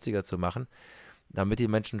etwas günstiger zu machen, damit die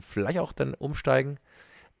Menschen vielleicht auch dann umsteigen,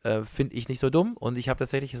 finde ich nicht so dumm. Und ich habe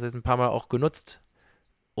tatsächlich das jetzt ein paar Mal auch genutzt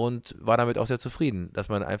und war damit auch sehr zufrieden, dass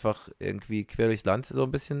man einfach irgendwie quer durchs Land so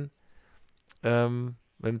ein bisschen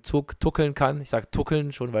mit dem Zug tuckeln kann. Ich sage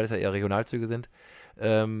tuckeln schon, weil es ja eher Regionalzüge sind.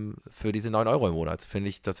 Für diese 9 Euro im Monat finde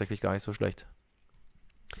ich tatsächlich gar nicht so schlecht.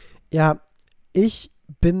 Ja, ich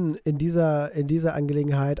bin in dieser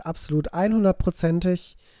Angelegenheit absolut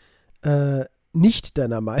 100%ig nicht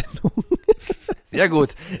deiner Meinung. Sehr gut.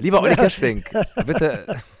 Lieber Olli Kirschfink,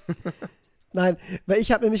 bitte. Nein, weil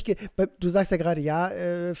ich habe nämlich, du sagst ja gerade, ja,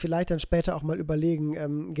 vielleicht dann später auch mal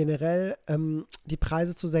überlegen, generell die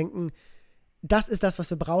Preise zu senken. Das ist das,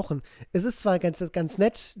 was wir brauchen. Es ist zwar ganz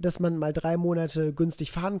nett, dass man mal 3 Monate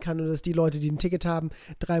günstig fahren kann und dass die Leute, die ein Ticket haben,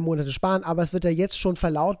 3 Monate sparen, aber es wird ja jetzt schon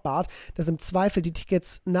verlautbart, dass im Zweifel die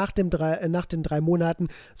Tickets nach den 3 Monaten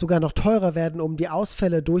sogar noch teurer werden, um die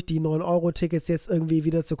Ausfälle durch die 9-Euro-Tickets jetzt irgendwie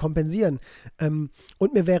wieder zu kompensieren.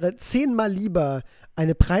 Und mir wäre 10-mal lieber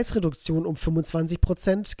eine Preisreduktion um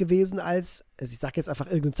 25% gewesen also ich sage jetzt einfach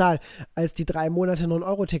irgendeine Zahl, als die 3 Monate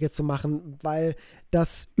 9-Euro-Ticket zu machen, weil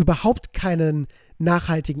das überhaupt keinen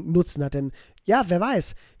nachhaltigen Nutzen hat. Denn ja, wer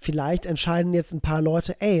weiß, vielleicht entscheiden jetzt ein paar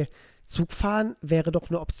Leute, ey, Zugfahren wäre doch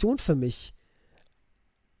eine Option für mich.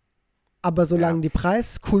 Aber solange die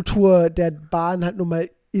Preiskultur der Bahn halt nun mal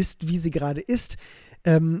ist, wie sie gerade ist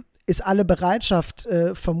alle Bereitschaft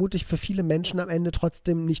vermutlich für viele Menschen am Ende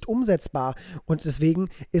trotzdem nicht umsetzbar. Und deswegen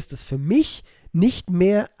ist es für mich nicht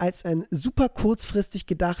mehr als ein super kurzfristig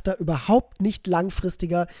gedachter, überhaupt nicht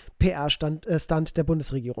langfristiger PR-Stand der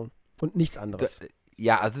Bundesregierung und nichts anderes.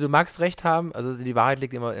 Ja, also du magst recht haben, also die Wahrheit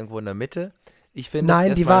liegt immer irgendwo in der Mitte. Ich finde,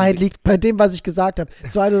 nein, die Wahrheit liegt bei dem, was ich gesagt habe.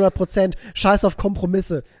 Zu 100%. Scheiß auf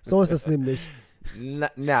Kompromisse. So ist es nämlich.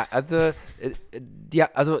 Also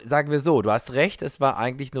sagen wir so, du hast recht, es war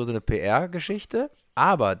eigentlich nur so eine PR-Geschichte,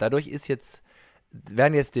 aber dadurch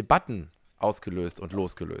werden jetzt Debatten ausgelöst und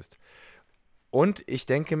losgelöst. Und ich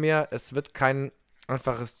denke mir, es wird kein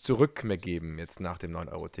einfaches Zurück mehr geben jetzt nach dem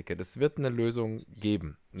 9-Euro-Ticket. Es wird eine Lösung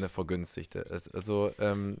geben, eine vergünstigte.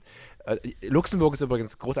 Luxemburg ist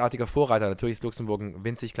übrigens großartiger Vorreiter. Natürlich ist Luxemburg ein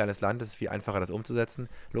winzig kleines Land, es ist viel einfacher, das umzusetzen.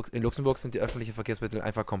 In Luxemburg sind die öffentlichen Verkehrsmittel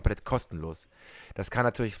einfach komplett kostenlos. Das kann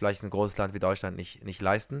natürlich vielleicht ein großes Land wie Deutschland nicht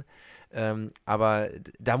leisten, aber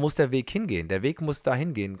da muss der Weg hingehen. Der Weg muss da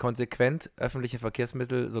hingehen, konsequent öffentliche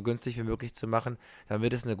Verkehrsmittel so günstig wie möglich zu machen,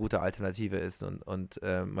 damit es eine gute Alternative ist und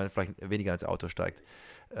man vielleicht weniger ins Auto steigt.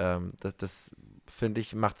 Das finde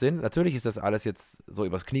ich, macht Sinn. Natürlich ist das alles jetzt so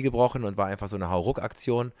übers Knie gebrochen und war einfach so eine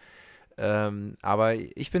Hauruck-Aktion. Aber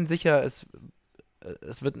ich bin sicher, es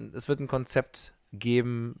wird ein Konzept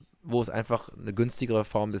geben, wo es einfach eine günstigere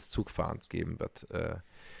Form des Zugfahrens geben wird.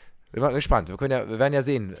 Bin mal gespannt. Wir werden ja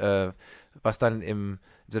sehen, was dann im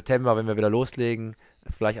September, wenn wir wieder loslegen,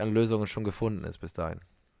 vielleicht an Lösungen schon gefunden ist bis dahin.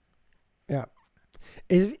 Ja.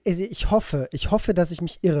 Ich hoffe, dass ich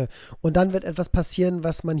mich irre. Und dann wird etwas passieren,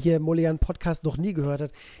 was man hier im Molian Podcast noch nie gehört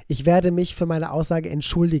hat. Ich werde mich für meine Aussage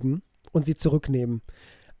entschuldigen und sie zurücknehmen.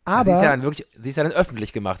 Aber sie ist ja dann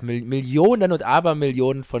öffentlich gemacht. Millionen und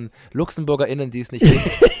Abermillionen von LuxemburgerInnen, die es nicht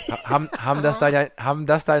wissen, haben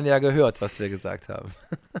das dann ja gehört, was wir gesagt haben.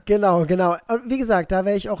 Genau. Und wie gesagt, da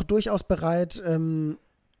wäre ich auch durchaus bereit,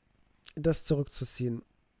 das zurückzuziehen.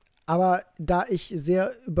 Aber da ich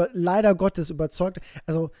leider Gottes überzeugt,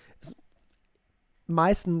 also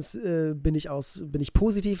meistens bin ich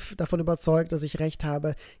positiv davon überzeugt, dass ich recht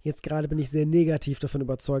habe. Jetzt gerade bin ich sehr negativ davon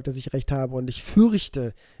überzeugt, dass ich recht habe und ich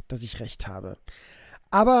fürchte, dass ich recht habe.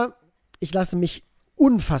 Aber ich lasse mich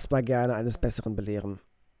unfassbar gerne eines Besseren belehren.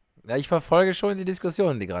 Ja, ich verfolge schon die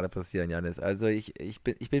Diskussionen, die gerade passieren, Janis. Also ich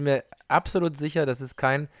bin mir absolut sicher, dass es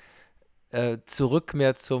kein Zurück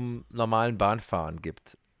mehr zum normalen Bahnfahren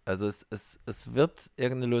gibt. Also es wird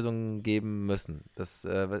irgendeine Lösung geben müssen. Das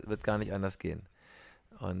wird gar nicht anders gehen.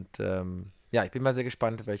 Und ich bin mal sehr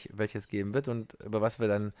gespannt, welches geben wird und über was wir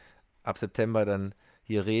dann ab September dann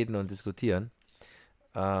hier reden und diskutieren.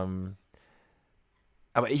 Aber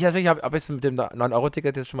ich habe jetzt mit dem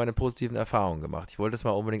 9-Euro-Ticket jetzt schon meine positiven Erfahrungen gemacht. Ich wollte es mal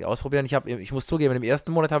unbedingt ausprobieren. Ich muss zugeben, im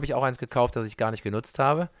ersten Monat habe ich auch eins gekauft, das ich gar nicht genutzt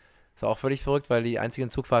habe. Das war auch völlig verrückt, weil die einzigen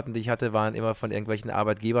Zugfahrten, die ich hatte, waren immer von irgendwelchen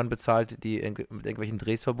Arbeitgebern bezahlt, die mit irgendwelchen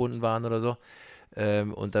Drehs verbunden waren oder so.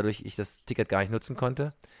 Und dadurch ich das Ticket gar nicht nutzen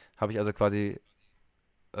konnte, habe ich also quasi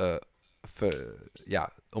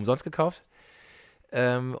umsonst gekauft.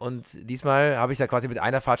 Und diesmal habe ich es ja quasi mit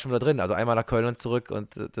einer Fahrt schon wieder drin, also einmal nach Köln und zurück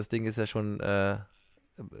und das Ding ist ja schon, hat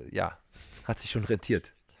sich schon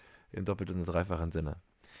rentiert, im doppelten und dreifachen Sinne.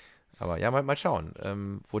 Aber ja, mal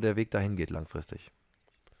schauen, wo der Weg dahin geht langfristig.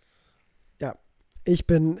 Ja, ich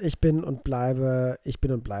bin und bleibe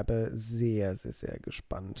sehr, sehr, sehr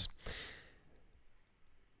gespannt.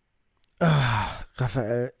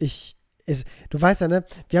 Raphael, du weißt ja, ne,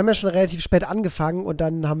 wir haben ja schon relativ spät angefangen und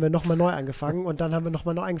dann haben wir nochmal neu angefangen und dann haben wir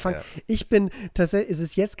nochmal neu angefangen. Ja. Ich bin tatsächlich, es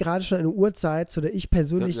ist jetzt gerade schon eine Uhrzeit, zu der ich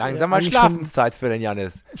persönlich. So langsam mal Schlafenszeit für den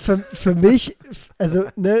Janis. Für mich, also,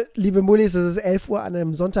 ne, liebe Mullis, es ist 11 Uhr an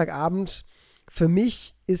einem Sonntagabend. Für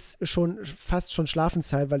mich ist fast schon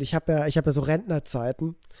Schlafenszeit, weil ich habe ja so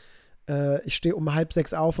Rentnerzeiten. Ich stehe um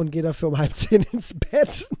 5:30 auf und gehe dafür um 9:30 ins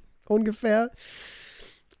Bett, ungefähr.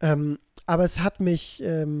 Aber es hat mich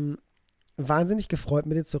wahnsinnig gefreut,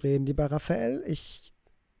 mit dir zu reden, lieber Raphael. Ich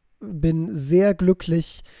bin sehr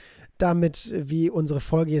glücklich damit, wie unsere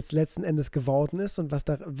Folge jetzt letzten Endes geworden ist und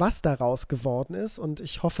was daraus geworden ist. Und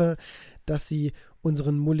ich hoffe, dass sie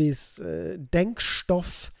unseren Mullis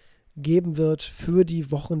Denkstoff geben wird für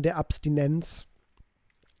die Wochen der Abstinenz.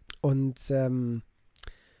 Und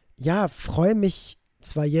freue mich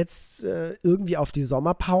zwar jetzt irgendwie auf die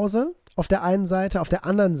Sommerpause, auf der einen Seite. Auf der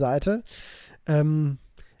anderen Seite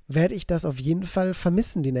werde ich das auf jeden Fall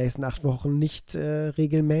vermissen, die nächsten 8 Wochen, nicht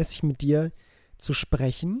regelmäßig mit dir zu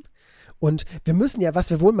sprechen. Und wir müssen ja, was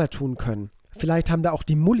wir wohl mal tun können, vielleicht haben da auch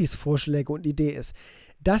die Mullis Vorschläge und Idee ist,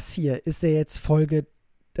 das hier ist ja jetzt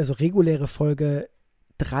reguläre Folge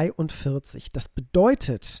 43. Das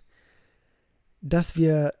bedeutet, dass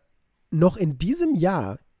wir noch in diesem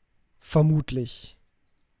Jahr vermutlich,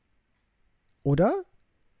 oder?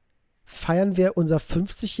 Feiern wir unser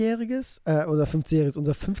 50-jähriges, unser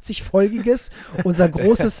 50-folgiges, unser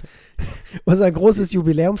großes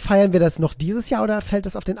Jubiläum, feiern wir das noch dieses Jahr oder fällt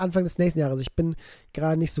das auf den Anfang des nächsten Jahres? Ich bin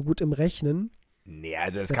gerade nicht so gut im Rechnen. Nee,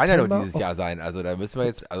 also das kann ja nur dieses Jahr sein. Also da müssen wir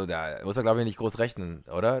jetzt, da muss man glaube ich nicht groß rechnen,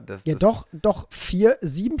 oder? Doch,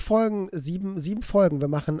 7 Folgen. Wir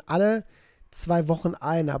machen alle 2 Wochen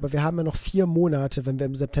eine, aber wir haben ja noch 4 Monate, wenn wir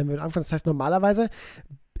im September anfangen. Das heißt, normalerweise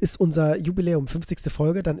ist unser Jubiläum, 50.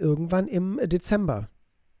 Folge, dann irgendwann im Dezember.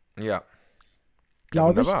 Ja.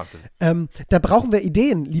 Glaube ich. Da brauchen wir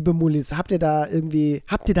Ideen, liebe Mullis. Habt ihr da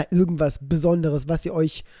irgendwas Besonderes, was ihr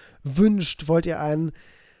euch wünscht? Wollt ihr ein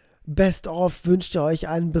Best-of? Wünscht ihr euch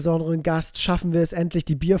einen besonderen Gast? Schaffen wir es endlich,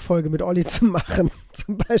 die Bierfolge mit Olli zu machen,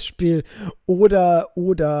 zum Beispiel? Oder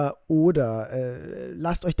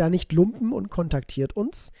lasst euch da nicht lumpen und kontaktiert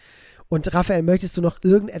uns. Und Raphael, möchtest du noch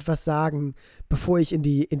irgendetwas sagen, bevor ich in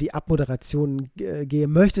die Abmoderation gehe?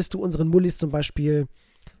 Möchtest du unseren Mullis zum Beispiel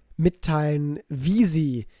mitteilen, wie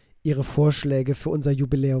sie ihre Vorschläge für unser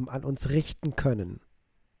Jubiläum an uns richten können?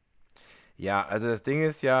 Ja, also das Ding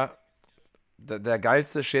ist ja, der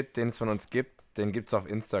geilste Shit, den es von uns gibt, den gibt es auf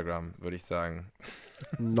Instagram, würde ich sagen.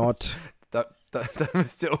 Not. Da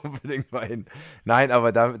müsst ihr unbedingt mal hin. Nein,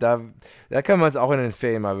 aber da können wir uns auch in den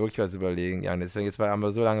Ferien mal wirklich was überlegen, Jan. Deswegen haben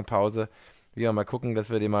wir so lange Pause. Wir mal gucken, dass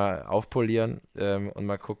wir den mal aufpolieren und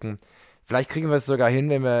mal gucken. Vielleicht kriegen wir es sogar hin,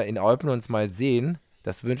 wenn wir in Eupen uns mal sehen.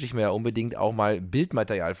 Das wünsche ich mir ja unbedingt auch mal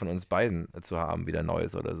Bildmaterial von uns beiden zu haben, wieder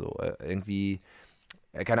Neues oder so. Irgendwie,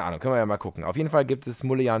 keine Ahnung, können wir ja mal gucken. Auf jeden Fall gibt es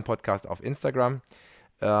Mullijan Podcast auf Instagram.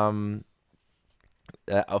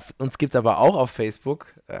 Auf uns gibt es aber auch auf Facebook,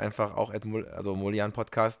 einfach auch Mullijan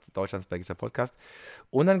Podcast, Deutschlands belgischer Podcast.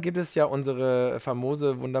 Und dann gibt es ja unsere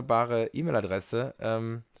famose, wunderbare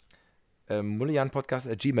E-Mail-Adresse,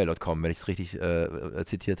 mullijanpodcast@gmail.com, wenn ich es richtig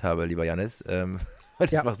zitiert habe, lieber Jannis.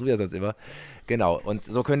 Das machst du ja sonst immer. Genau, und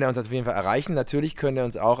so könnt ihr uns auf jeden Fall erreichen. Natürlich könnt ihr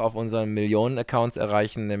uns auch auf unseren Millionen-Accounts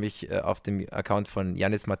erreichen, nämlich auf dem Account von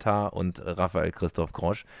Yannis Matar und Raphael Christoph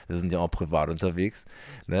Gronsch. Wir sind ja auch privat unterwegs.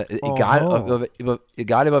 Ne?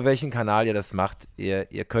 Egal über welchen Kanal ihr das macht,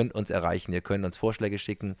 ihr könnt uns erreichen, ihr könnt uns Vorschläge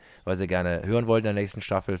schicken, was ihr gerne hören wollt in der nächsten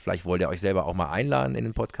Staffel. Vielleicht wollt ihr euch selber auch mal einladen in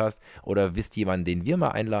den Podcast oder wisst jemanden, den wir mal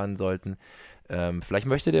einladen sollten. Vielleicht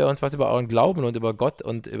möchtet ihr uns was über euren Glauben und über Gott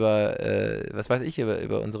und über, was weiß ich,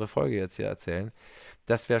 über unsere Folge jetzt hier erzählen.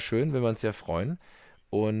 Das wäre schön, wenn wir uns sehr freuen.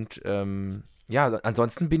 Und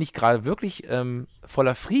ansonsten bin ich gerade wirklich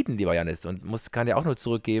voller Frieden, lieber Jannis, und kann dir auch nur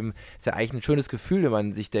zurückgeben, ist ja eigentlich ein schönes Gefühl, wenn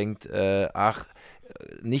man sich denkt,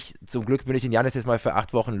 nicht zum Glück bin ich den Jannis jetzt mal für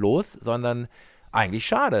 8 Wochen los, sondern eigentlich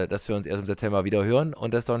schade, dass wir uns erst im September wieder hören,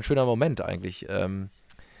 und das ist doch ein schöner Moment eigentlich,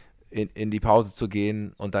 in die Pause zu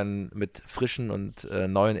gehen und dann mit frischen und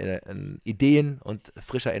neuen Ideen und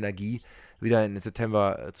frischer Energie wieder in den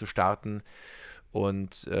September zu starten.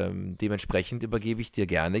 Und dementsprechend übergebe ich dir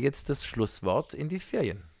gerne jetzt das Schlusswort in die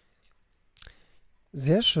Ferien.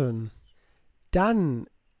 Sehr schön. Dann,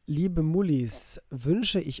 liebe Mullis,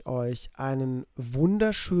 wünsche ich euch einen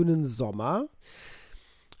wunderschönen Sommer.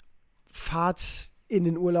 Fahrt in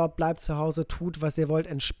den Urlaub, bleibt zu Hause, tut, was ihr wollt,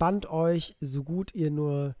 entspannt euch, so gut ihr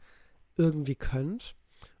nur irgendwie könnt.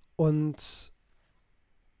 Und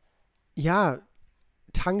ja,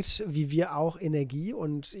 tankt wie wir auch Energie,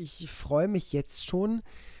 und ich freue mich jetzt schon,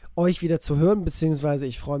 euch wieder zu hören, beziehungsweise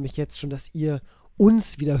ich freue mich jetzt schon, dass ihr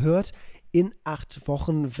uns wieder hört in 8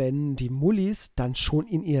 Wochen, wenn die Mullis dann schon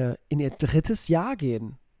in ihr 3. Jahr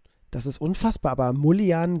gehen. Das ist unfassbar, aber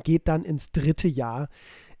Mullijan geht dann ins 3. Jahr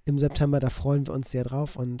im September, da freuen wir uns sehr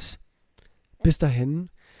drauf, und bis dahin,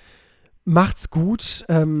 macht's gut.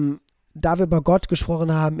 Da wir über Gott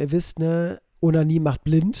gesprochen haben, ihr wisst, ne, Onanie macht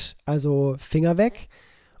blind, also Finger weg.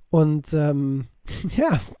 Und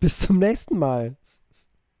bis zum nächsten Mal.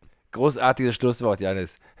 Großartiges Schlusswort,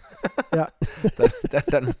 Jannis. Ja.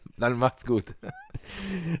 dann macht's gut.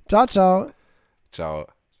 Ciao, ciao. Ciao.